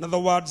 In other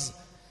words,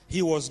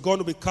 he was going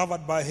to be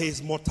covered by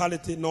his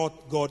mortality, not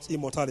God's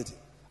immortality.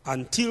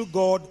 Until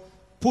God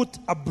put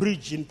a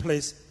bridge in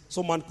place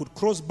so man could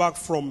cross back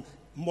from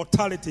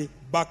mortality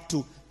back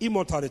to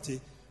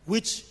immortality,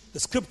 which the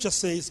scripture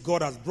says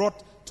God has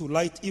brought to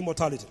light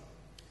immortality.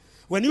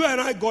 When you and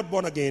I got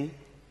born again,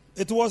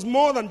 it was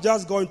more than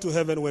just going to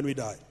heaven when we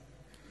die.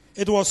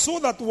 It was so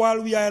that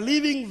while we are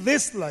living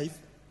this life,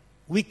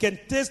 we can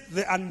taste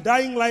the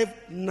undying life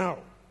now.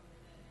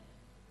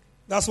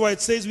 That's why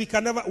it says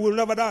we'll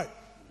never die.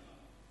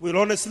 We'll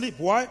only sleep.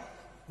 Why?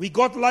 We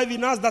got life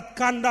in us that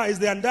can't die. It's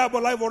the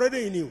undyable life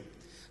already in you.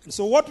 And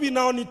so what we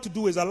now need to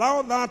do is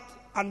allow that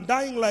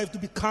undying life to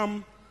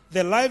become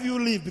the life you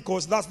live,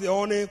 because that's the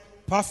only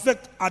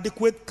perfect,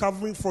 adequate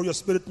covering for your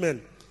spirit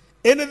man.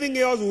 Anything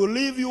else will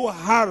leave you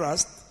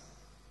harassed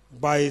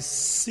by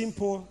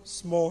simple,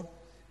 small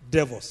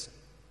devils.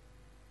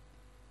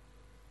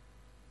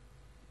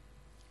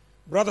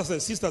 Brothers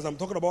and sisters, I'm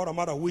talking about a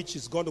matter which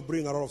is going to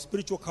bring a lot of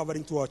spiritual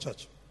covering to our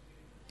church.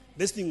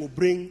 This thing will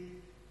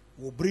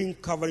bring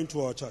covering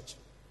to our church.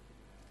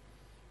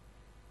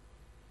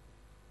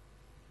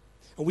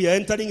 And we are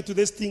entering into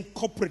this thing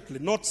corporately,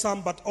 not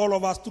some, but all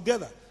of us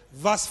together.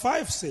 Verse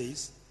 5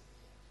 says,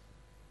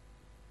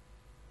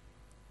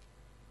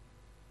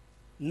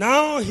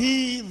 now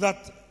he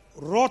that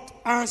wrought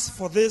us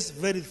for this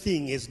very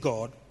thing is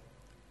God,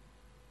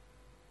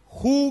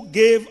 who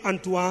gave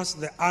unto us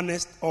the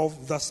earnest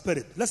of the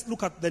Spirit. Let's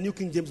look at the New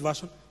King James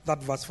Version,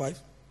 that verse 5.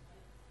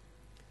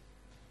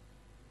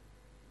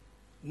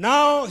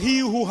 Now he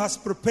who has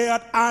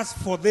prepared us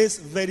for this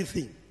very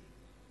thing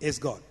is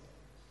God.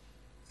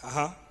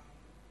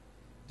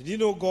 Did you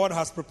know God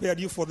has prepared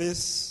you for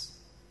this?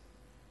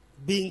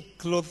 Being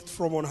clothed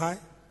from on high?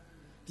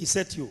 He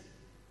set you.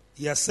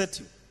 He has set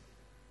you.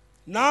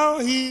 Now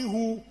he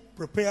who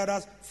prepared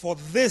us for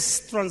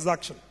this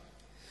transaction,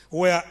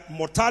 where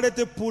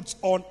mortality puts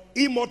on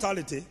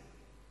immortality,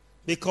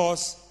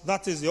 because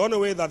that is the only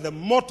way that the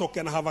mortal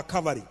can have a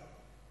covering.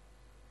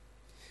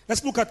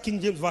 Let's look at King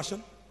James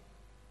Version.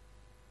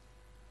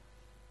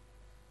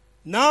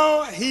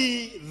 Now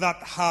he that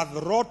hath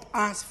wrought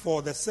us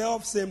for the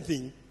self-same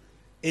thing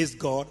is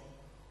God,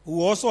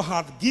 who also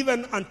hath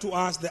given unto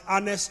us the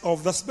earnest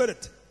of the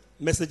Spirit.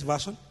 Message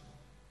Version.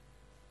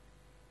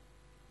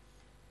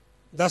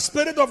 The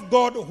Spirit of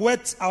God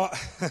whets our...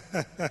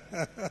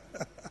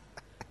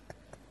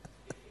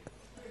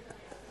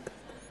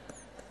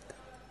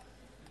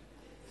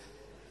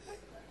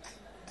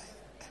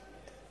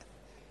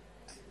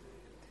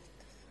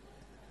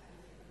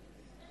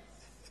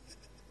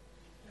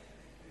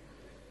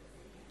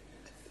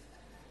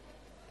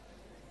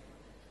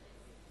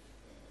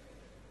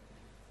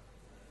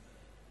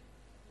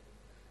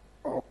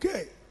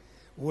 Okay,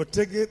 we'll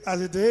take it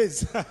as it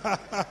is.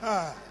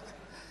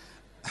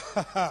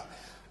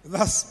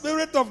 The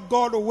Spirit of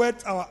God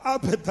whets our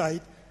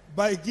appetite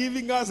by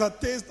giving us a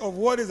taste of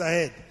what is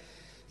ahead.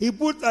 He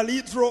put a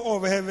little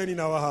of heaven in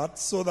our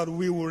hearts so that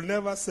we will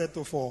never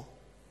settle for.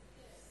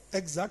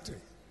 Exactly.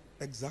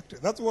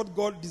 That's what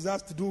God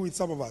desires to do with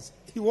some of us.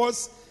 He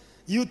wants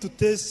you to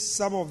taste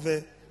some of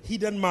the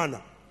hidden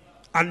manna,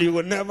 and you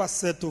will never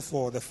settle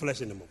for the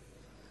flesh anymore.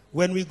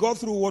 When we go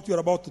through what you're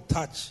about to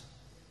touch,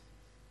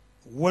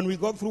 when we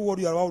go through what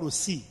you are about to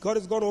see, God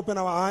is going to open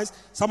our eyes.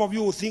 Some of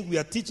you will think we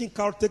are teaching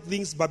Caltech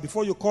things, but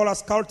before you call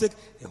us Caltech,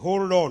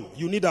 hold on.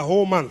 You need a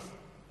whole month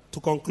to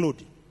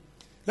conclude.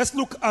 Let's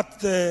look at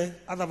the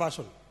other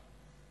version.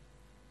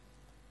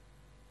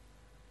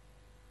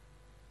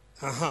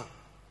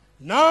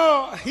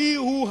 Now he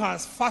who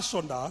has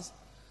fashioned us,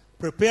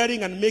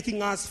 preparing and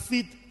making us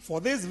fit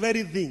for this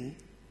very thing,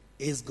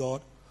 is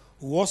God,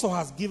 who also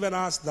has given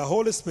us the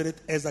Holy Spirit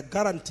as a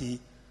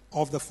guarantee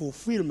of the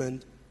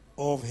fulfillment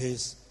of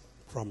his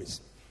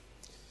promise.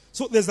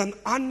 So there's an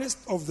earnest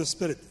of the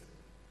Spirit.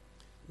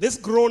 This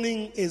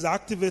groaning is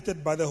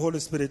activated by the Holy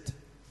Spirit,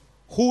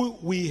 who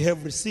we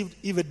have received,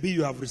 if it be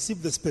you have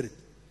received the Spirit.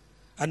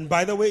 And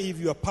by the way, if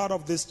you are part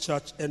of this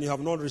church and you have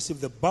not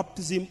received the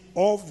baptism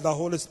of the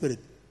Holy Spirit,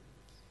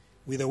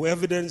 with the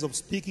evidence of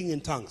speaking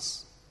in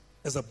tongues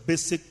as a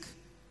basic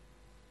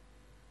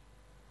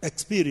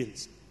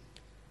experience,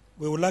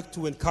 we would like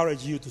to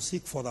encourage you to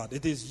seek for that.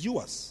 It is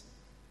yours,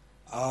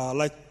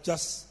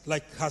 just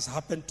like has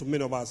happened to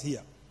many of us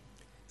here.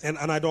 And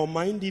I don't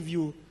mind if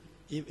you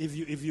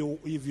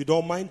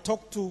don't mind,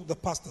 talk to the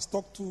pastors,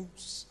 talk to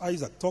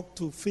Isaac, talk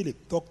to Philip,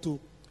 talk to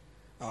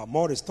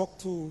Morris, talk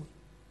to.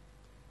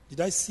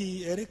 Did I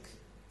see Eric?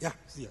 Yeah.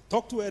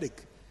 Talk to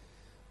Eric.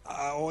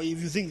 Or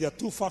if you think they're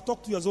too far,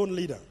 talk to your own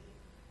leader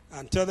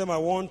and tell them I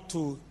want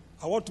to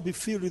be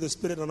filled with the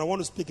Spirit and I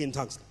want to speak in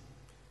tongues.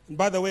 And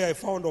by the way, I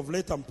found of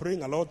late I'm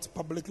praying a lot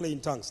publicly in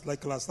tongues.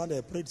 Like last Sunday,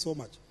 I prayed so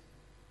much.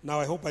 Now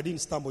I hope I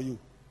didn't stumble you.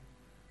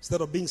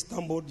 Instead of being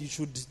stumbled, you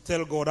should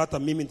tell God, hata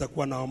mimi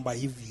nitakuwa naomba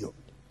hivyo.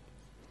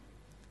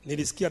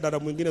 Nilisikia dada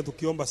mwingine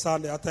tukiomba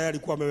sana, hata yeye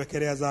alikuwa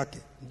amewekelea zake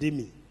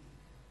ndimi.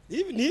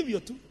 Ni hivyo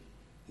tu.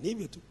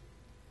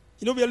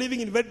 You know, we are living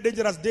in very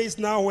dangerous days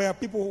now where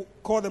people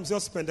call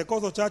themselves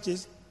Pentecostal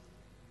churches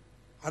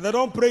and they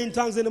don't pray in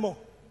tongues anymore.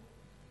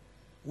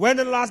 When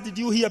last did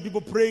you hear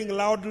people praying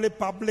loudly,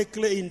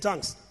 publicly in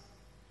tongues?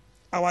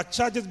 Our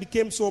churches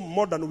became so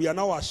modern, we are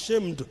now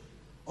ashamed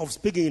of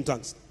speaking in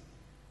tongues.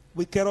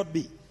 We cannot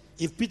be.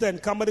 If Peter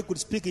and Kamari could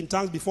speak in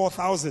tongues before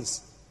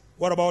thousands,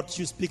 what about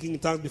you speaking in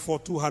tongues before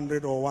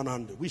 200 or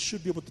 100? We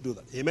should be able to do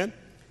that. Amen?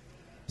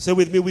 Say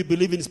with me, we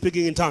believe in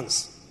speaking in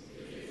tongues.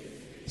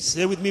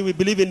 Say with me, we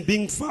believe in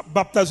being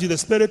baptized with the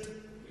Spirit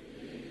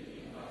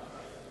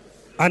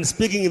and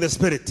speaking in the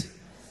Spirit.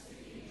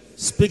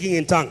 Speaking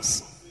in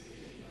tongues.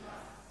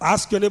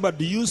 Ask your neighbor,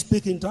 do you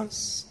speak in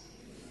tongues?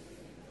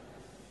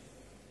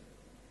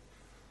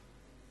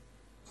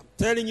 I'm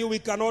telling you, we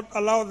cannot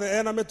allow the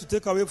enemy to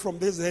take away from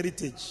this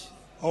heritage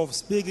of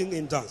speaking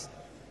in tongues.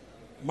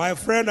 My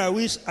friend, I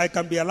wish I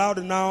can be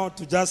allowed now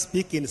to just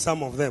speak in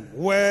some of them.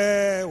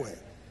 Nikuenda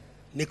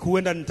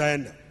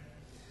nitaenda.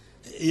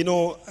 You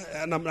know,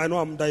 and I know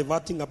I'm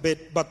diverting a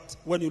bit, but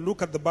when you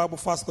look at the Bible,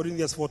 1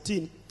 Corinthians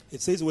 14,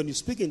 it says when you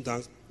speak in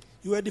tongues,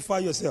 you edify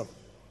yourself.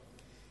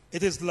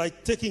 It is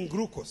like taking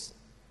glucose.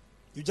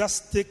 You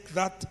just take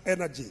that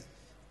energy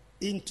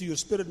into your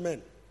spirit,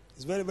 man.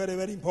 It's very, very,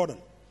 very important.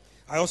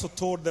 I also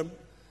told them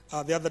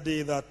the other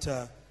day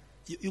that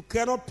you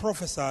cannot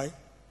prophesy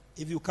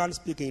if you can't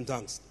speak in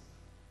tongues.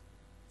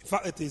 In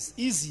fact, it is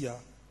easier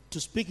to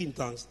speak in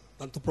tongues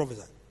than to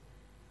prophesy.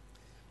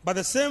 But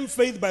the same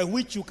faith by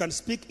which you can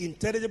speak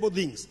intelligible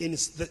things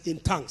in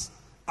tongues,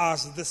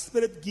 as the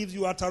Spirit gives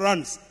you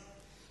utterance,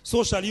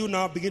 so shall you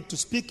now begin to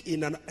speak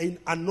in an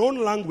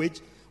unknown language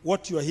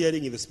what you are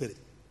hearing in the Spirit.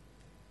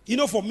 You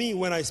know, for me,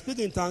 when I speak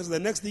in tongues, the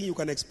next thing you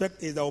can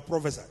expect is I will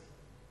prophesy.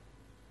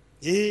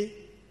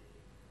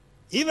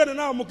 Even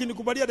now,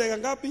 mkinikubalia dakika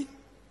ngapi?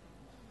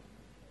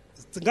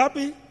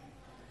 Ngapi?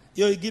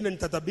 Hiyo ingine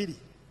nitatabiri.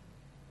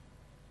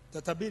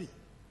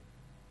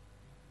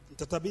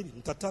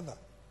 Nitatadha.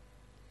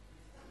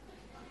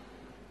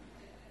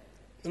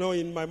 You know,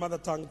 in my mother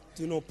tongue,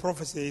 you know,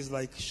 prophecy is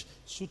like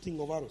shooting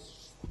of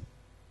arrows.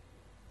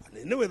 And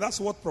anyway, that's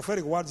what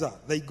prophetic words are.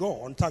 They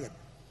go on target.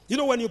 You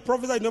know, when you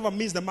prophesy, you never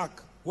miss the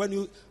mark. When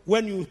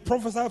you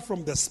prophesy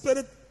from the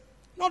Spirit,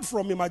 not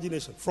from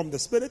imagination, from the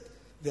Spirit,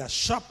 they are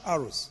sharp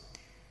arrows.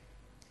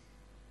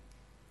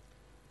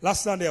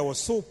 Last Sunday, I was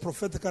so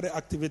prophetically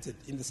activated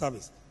in the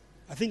service.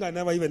 I think I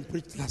never even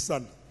preached last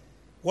Sunday.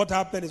 What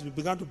happened is we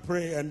began to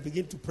pray and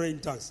begin to pray in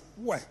tongues.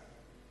 Why?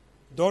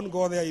 Don't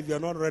go there if you're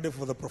not ready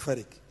for the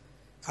prophetic.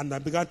 And I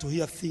began to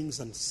hear things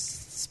and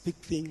speak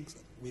things.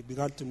 We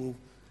began to move.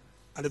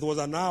 And it was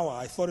an hour.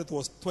 I thought it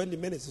was 20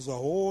 minutes. It was a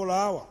whole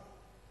hour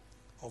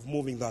of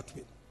moving that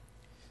way.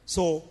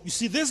 So, you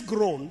see, this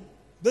groan,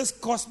 this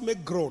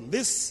cosmic groan,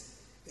 this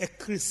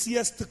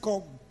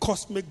ecclesiastical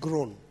cosmic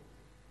groan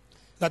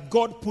that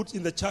God puts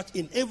in the church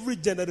in every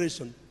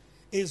generation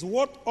is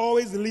what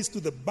always leads to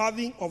the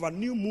birthing of a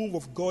new move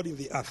of God in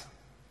the earth.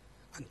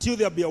 Until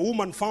there be a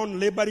woman found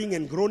laboring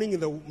and groaning in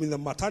the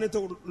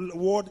maternity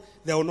ward,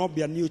 there will not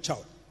be a new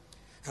child.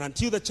 And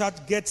until the church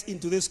gets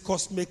into this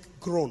cosmic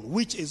groan,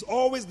 which is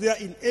always there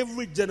in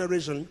every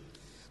generation,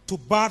 to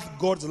birth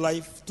God's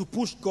life, to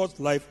push God's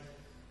life,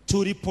 to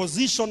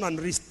reposition and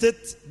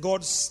restate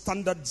God's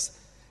standards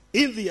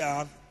in the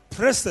earth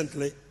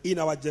presently in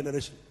our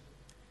generation.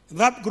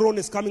 That groan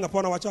is coming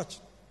upon our church.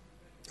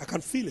 I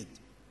can feel it.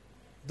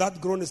 That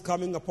groan is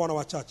coming upon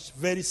our church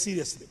very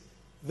seriously.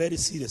 Very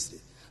seriously.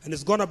 And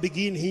it's going to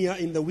begin here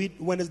in the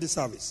Wednesday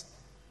service.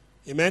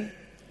 Amen?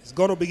 It's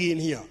going to begin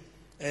here.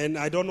 And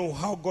I don't know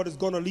how God is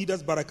going to lead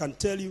us, but I can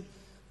tell you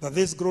that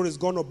this growth is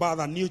going to birth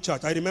a new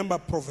church. I remember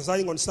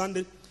prophesying on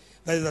Sunday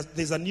that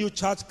there's a new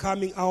church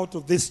coming out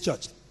of this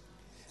church.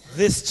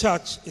 This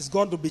church is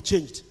going to be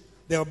changed.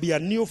 There will be a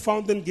new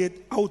fountain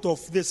gate out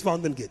of this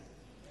fountain gate.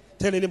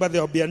 Tell anybody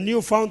there will be a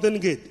new fountain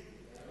gate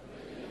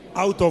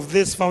out of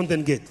this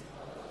fountain gate.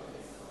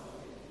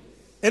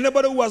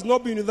 Anybody who has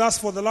not been with us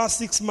for the last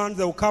 6 months,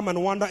 they will come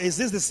and wonder, is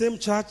this the same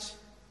church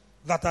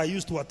that I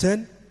used to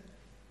attend?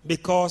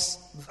 Because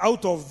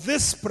out of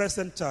this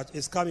present church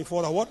is coming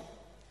forth a what?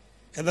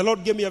 And the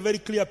Lord gave me a very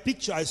clear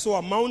picture. I saw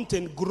a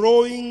mountain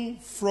growing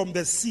from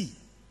the sea.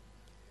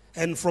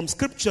 And from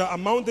scripture, a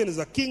mountain is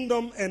a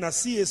kingdom and a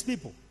sea is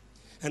people.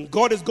 And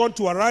God is going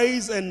to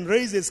arise and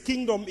raise his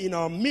kingdom in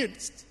our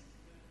midst.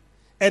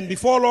 And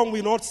before long,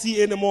 we will not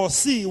see any more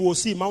sea, we will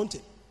see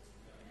mountain.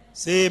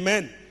 Say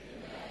amen. Amen.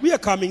 We are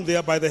coming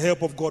there by the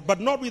help of God, but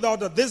not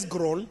without this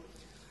groan,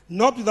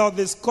 not without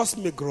this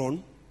cosmic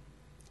groan,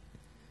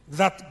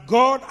 that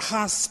God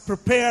has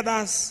prepared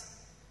us.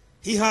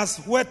 He has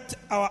whet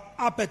our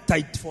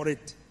appetite for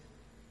it.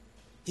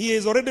 He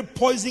is already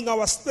poisoning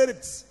our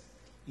spirits.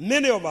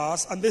 Many of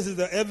us, and this is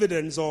the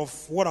evidence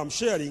of what I'm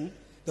sharing,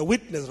 the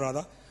witness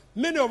rather,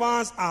 many of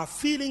us are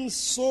feeling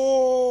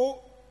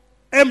so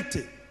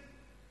empty,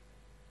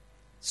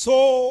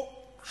 so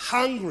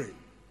hungry,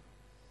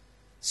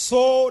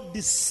 so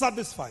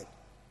dissatisfied.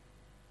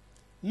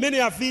 Many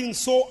are feeling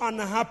so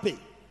unhappy.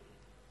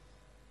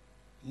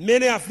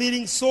 Many are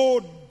feeling so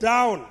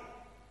down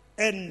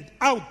and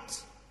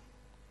out.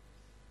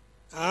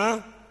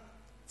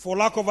 For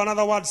lack of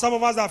another word, some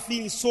of us are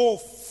feeling so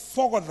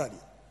forgotten.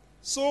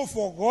 So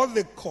forgot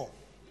the core.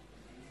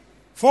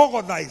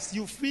 Forgotten.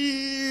 You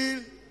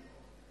feel.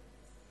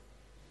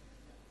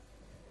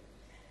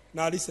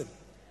 Now listen.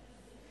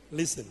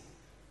 Listen.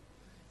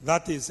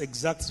 That is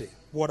exactly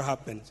what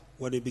happens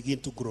when you begin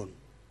to groan.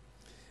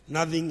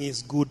 Nothing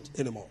is good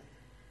anymore.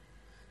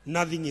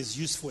 Nothing is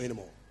useful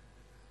anymore.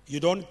 You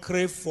don't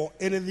crave for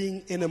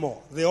anything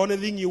anymore. The only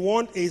thing you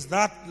want is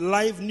that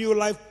life, new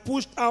life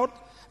pushed out,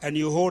 and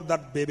you hold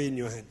that baby in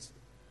your hands.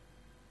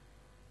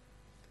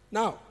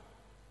 Now,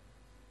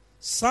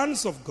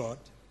 sons of God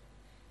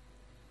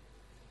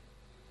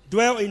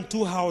dwell in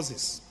two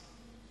houses.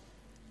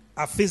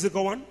 A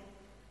physical one,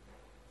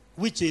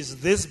 which is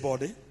this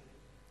body,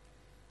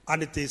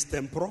 and it is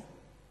temporal.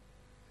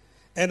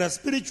 And a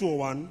spiritual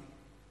one,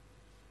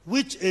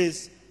 which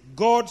is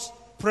God's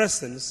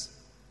presence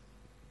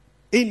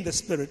in the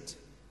spirit,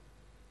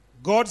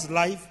 God's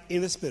life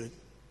in the spirit,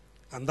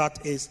 and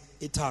that is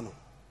eternal.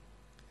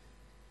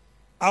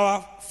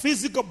 Our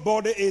physical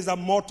body is a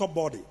mortal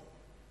body.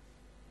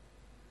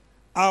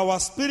 Our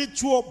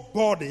spiritual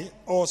body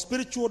or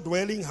spiritual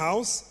dwelling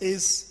house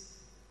is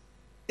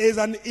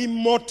an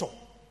immortal.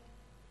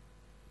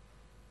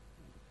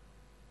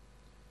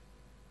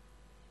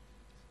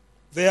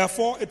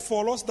 Therefore, it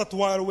follows that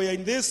while we are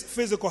in this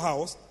physical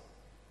house,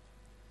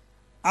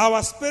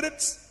 our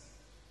spirits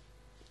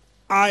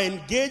are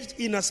engaged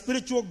in a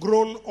spiritual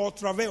groan or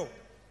travail.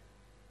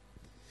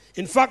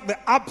 In fact, the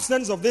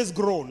absence of this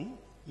groan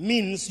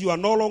means you are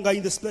no longer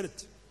in the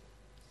spirit.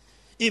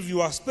 If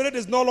your spirit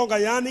is no longer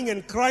yearning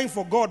and crying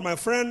for God, my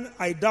friend,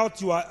 I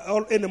doubt you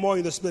are anymore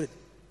in the spirit.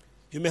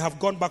 You may have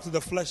gone back to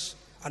the flesh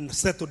and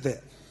settled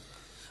there.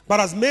 But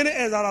as many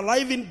as are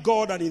alive in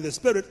God and in the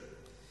spirit,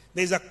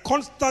 there is a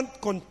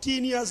constant,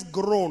 continuous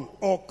groan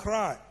or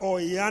cry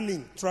or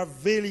yearning,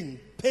 travailing,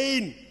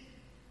 pain.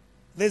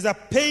 There's a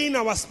pain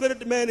our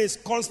spirit man is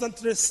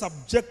constantly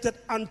subjected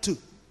unto.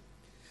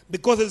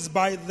 Because it's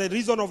by the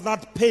reason of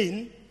that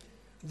pain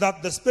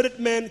that the spirit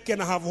man can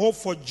have hope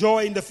for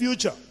joy in the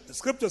future. The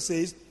scripture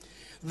says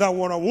that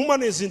when a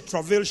woman is in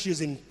travail, she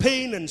is in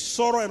pain and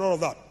sorrow and all of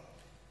that.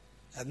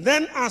 And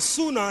then as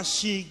soon as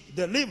she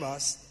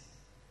delivers,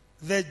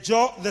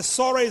 the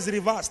sorrow is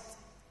reversed.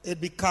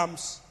 It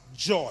becomes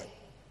joy.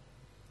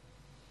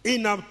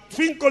 In a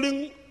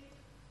twinkling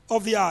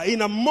of the eye,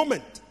 in a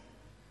moment,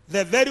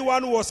 the very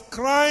one who was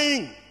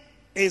crying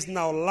is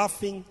now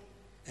laughing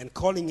and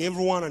calling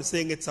everyone and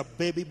saying it's a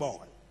baby boy.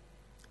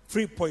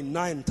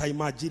 3.9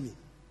 taimajini,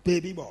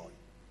 baby boy.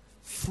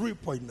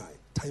 3.9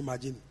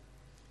 taimajini.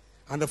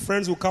 And the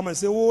friends will come and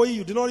say, oh,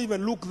 you do not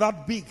even look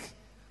that big.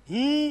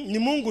 Ni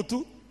Mungu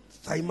tu,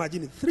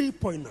 taimajini,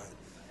 3.9,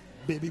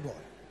 baby boy.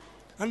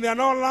 And they are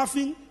now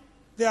laughing,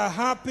 they are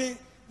happy,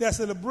 they are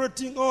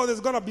celebrating. Oh, there's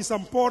going to be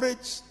some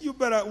porridge. You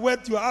better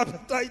whet your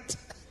appetite.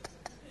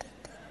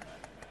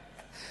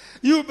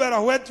 You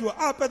better whet your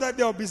appetite.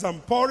 There will be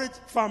some porridge,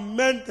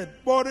 fermented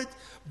porridge,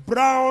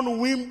 brown,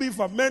 wimpy,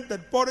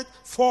 fermented porridge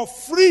for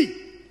free.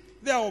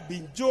 There will be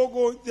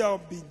jogo, there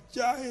will be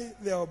jahe,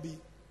 there will be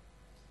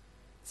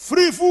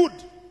free food.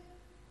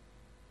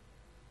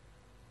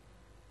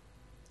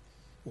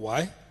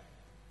 Why?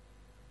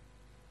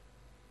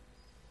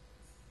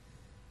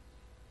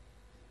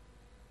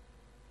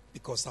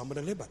 Because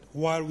somebody labored.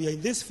 While we are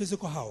in this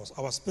physical house,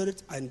 our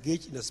spirits are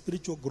engaged in a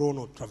spiritual groan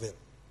or travail.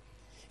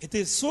 It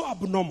is so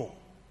abnormal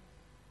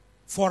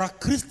for a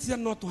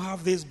Christian not to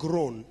have this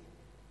groan,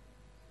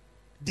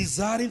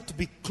 desiring to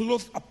be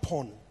clothed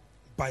upon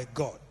by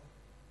God,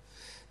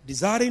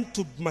 desiring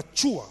to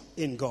mature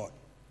in God,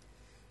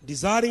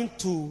 desiring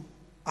to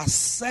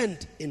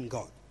ascend in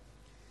God,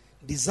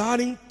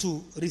 desiring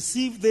to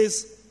receive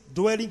this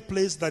dwelling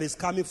place that is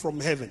coming from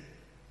heaven.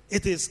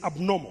 It is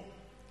abnormal.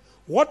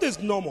 What is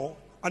normal,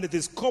 and it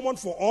is common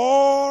for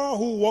all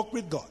who walk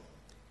with God,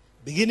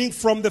 beginning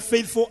from the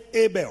faithful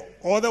Abel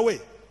all the way.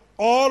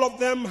 All of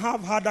them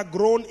have had a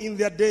groan in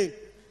their day.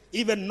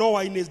 Even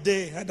Noah in his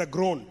day had a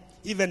groan.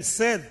 Even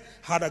Seth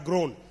had a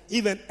groan.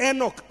 Even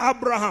Enoch,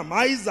 Abraham,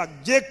 Isaac,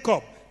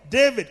 Jacob,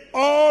 David,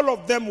 all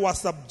of them were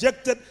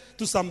subjected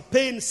to some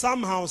pain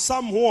somehow,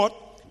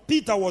 somewhat,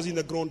 Peter was in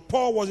the groan.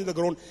 Paul was in the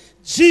groan.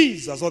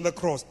 Jesus on the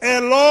cross.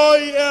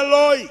 Eloi,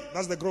 Eloi.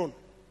 That's the groan.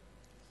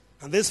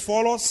 And this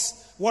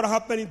follows what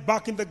happened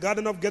back in the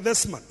Garden of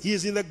Gethsemane. He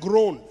is in the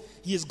groan.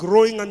 He is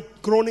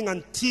groaning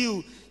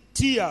until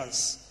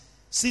tears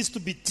ceased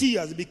to be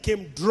tears. It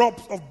became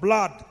drops of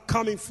blood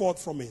coming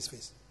forth from his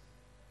face.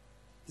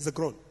 It's a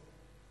groan.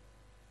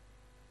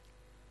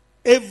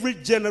 Every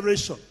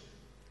generation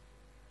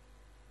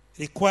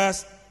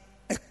requires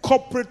a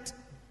corporate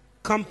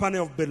company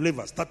of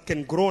believers that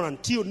can groan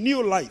until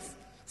new life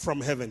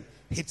from heaven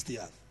hits the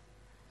earth.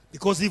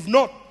 Because if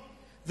not,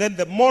 then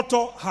the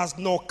mortal has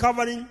no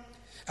covering,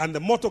 and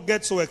the mortal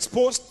gets so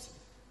exposed,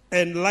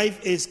 and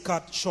life is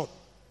cut short.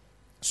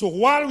 So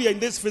while we are in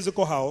this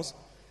physical house,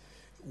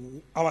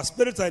 our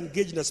spirits are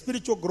engaged in a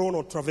spiritual groan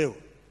or travail.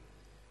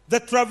 The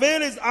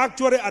travail is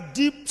actually a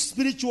deep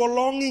spiritual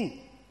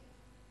longing.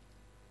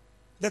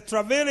 The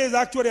travail is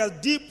actually a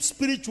deep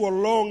spiritual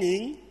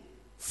longing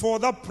for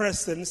the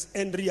presence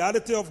and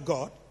reality of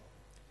God,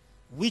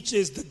 which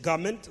is the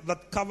garment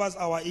that covers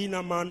our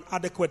inner man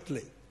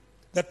adequately.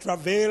 The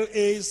travail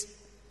is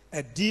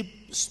a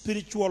deep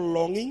spiritual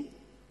longing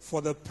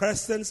for the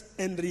presence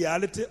and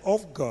reality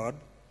of God,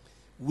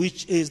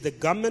 which is the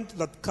garment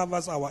that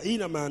covers our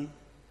inner man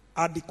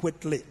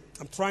adequately.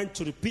 I'm trying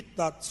to repeat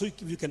that so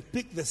if you can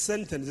pick the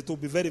sentence, it will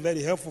be very,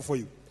 very helpful for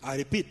you. I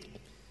repeat.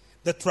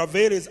 The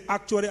travail is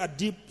actually a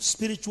deep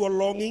spiritual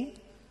longing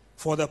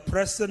for the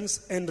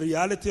presence and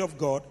reality of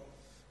God,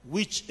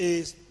 which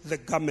is the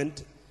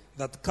garment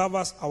that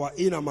covers our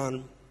inner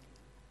man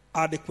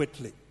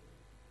adequately.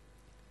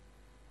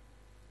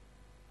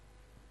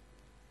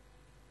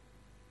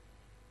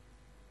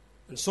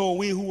 And so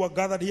we who are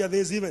gathered here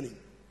this evening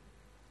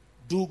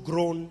do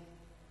groan,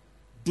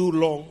 do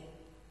long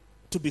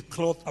to be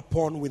clothed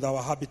upon with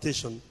our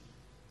habitation,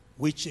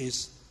 which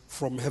is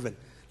from heaven.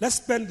 Let's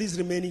spend these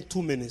remaining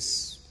 2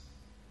 minutes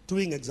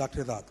doing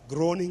exactly that,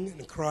 groaning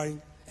and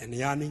crying and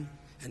yearning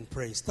and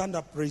praying. Stand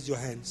up, raise your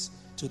hands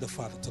to the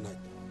Father tonight.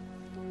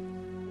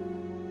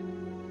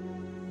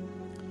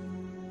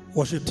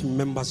 Worship team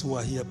members who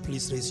are here,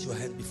 please raise your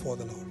hand before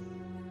the Lord.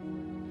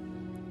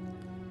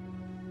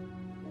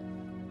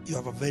 You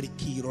have a very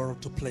key role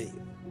to play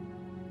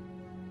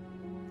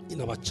in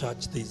our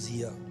church this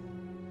year.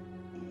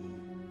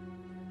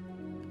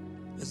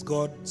 As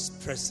God's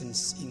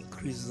presence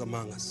increases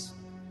among us,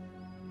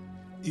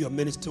 your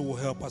ministry will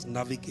help us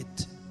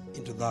navigate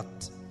into that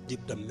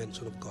deep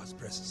dimension of God's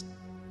presence.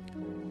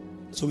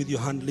 So with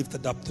your hand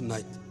lifted up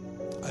tonight,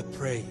 I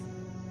pray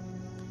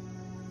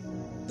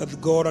that the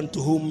God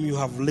unto whom you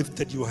have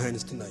lifted your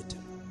hands tonight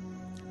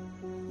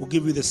will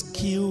give you the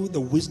skill, the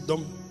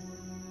wisdom,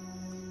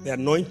 the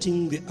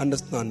anointing, the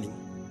understanding,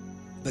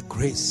 the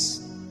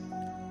grace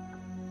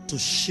to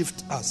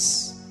shift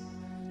us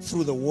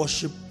through the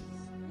worship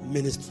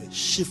ministry.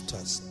 Shift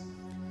us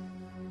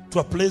to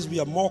a place we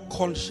are more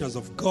conscious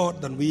of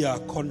God than we are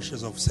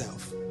conscious of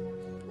self.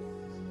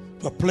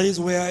 To a place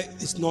where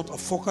it's not a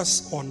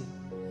focus on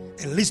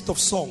a list of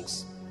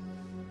songs,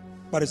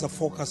 but it's a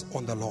focus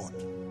on the Lord.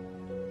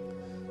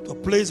 To a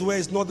place where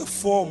it's not the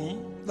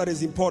form that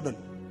is important,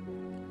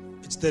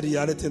 it's the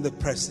reality and the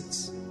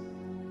presence.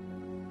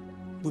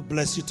 We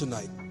bless you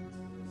tonight.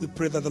 We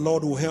pray that the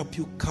Lord will help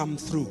you come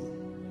through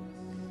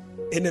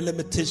any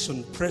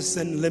limitation,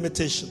 present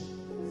limitation,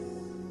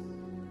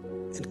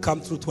 and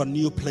come through to a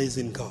new place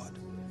in God.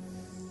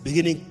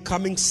 Beginning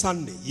coming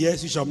Sunday,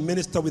 yes, you shall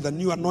minister with a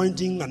new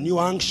anointing, a new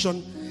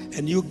unction,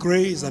 a new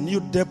grace, a new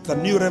depth, a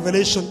new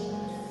revelation.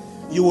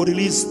 You will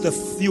release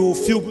you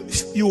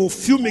will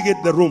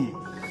fumigate the room.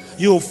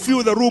 You will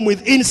fill the room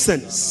with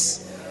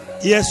incense.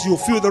 Yes, you will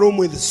fill the room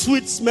with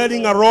sweet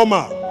smelling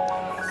aroma,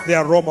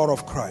 the aroma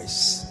of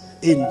Christ.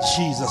 In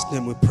Jesus'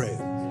 name we pray.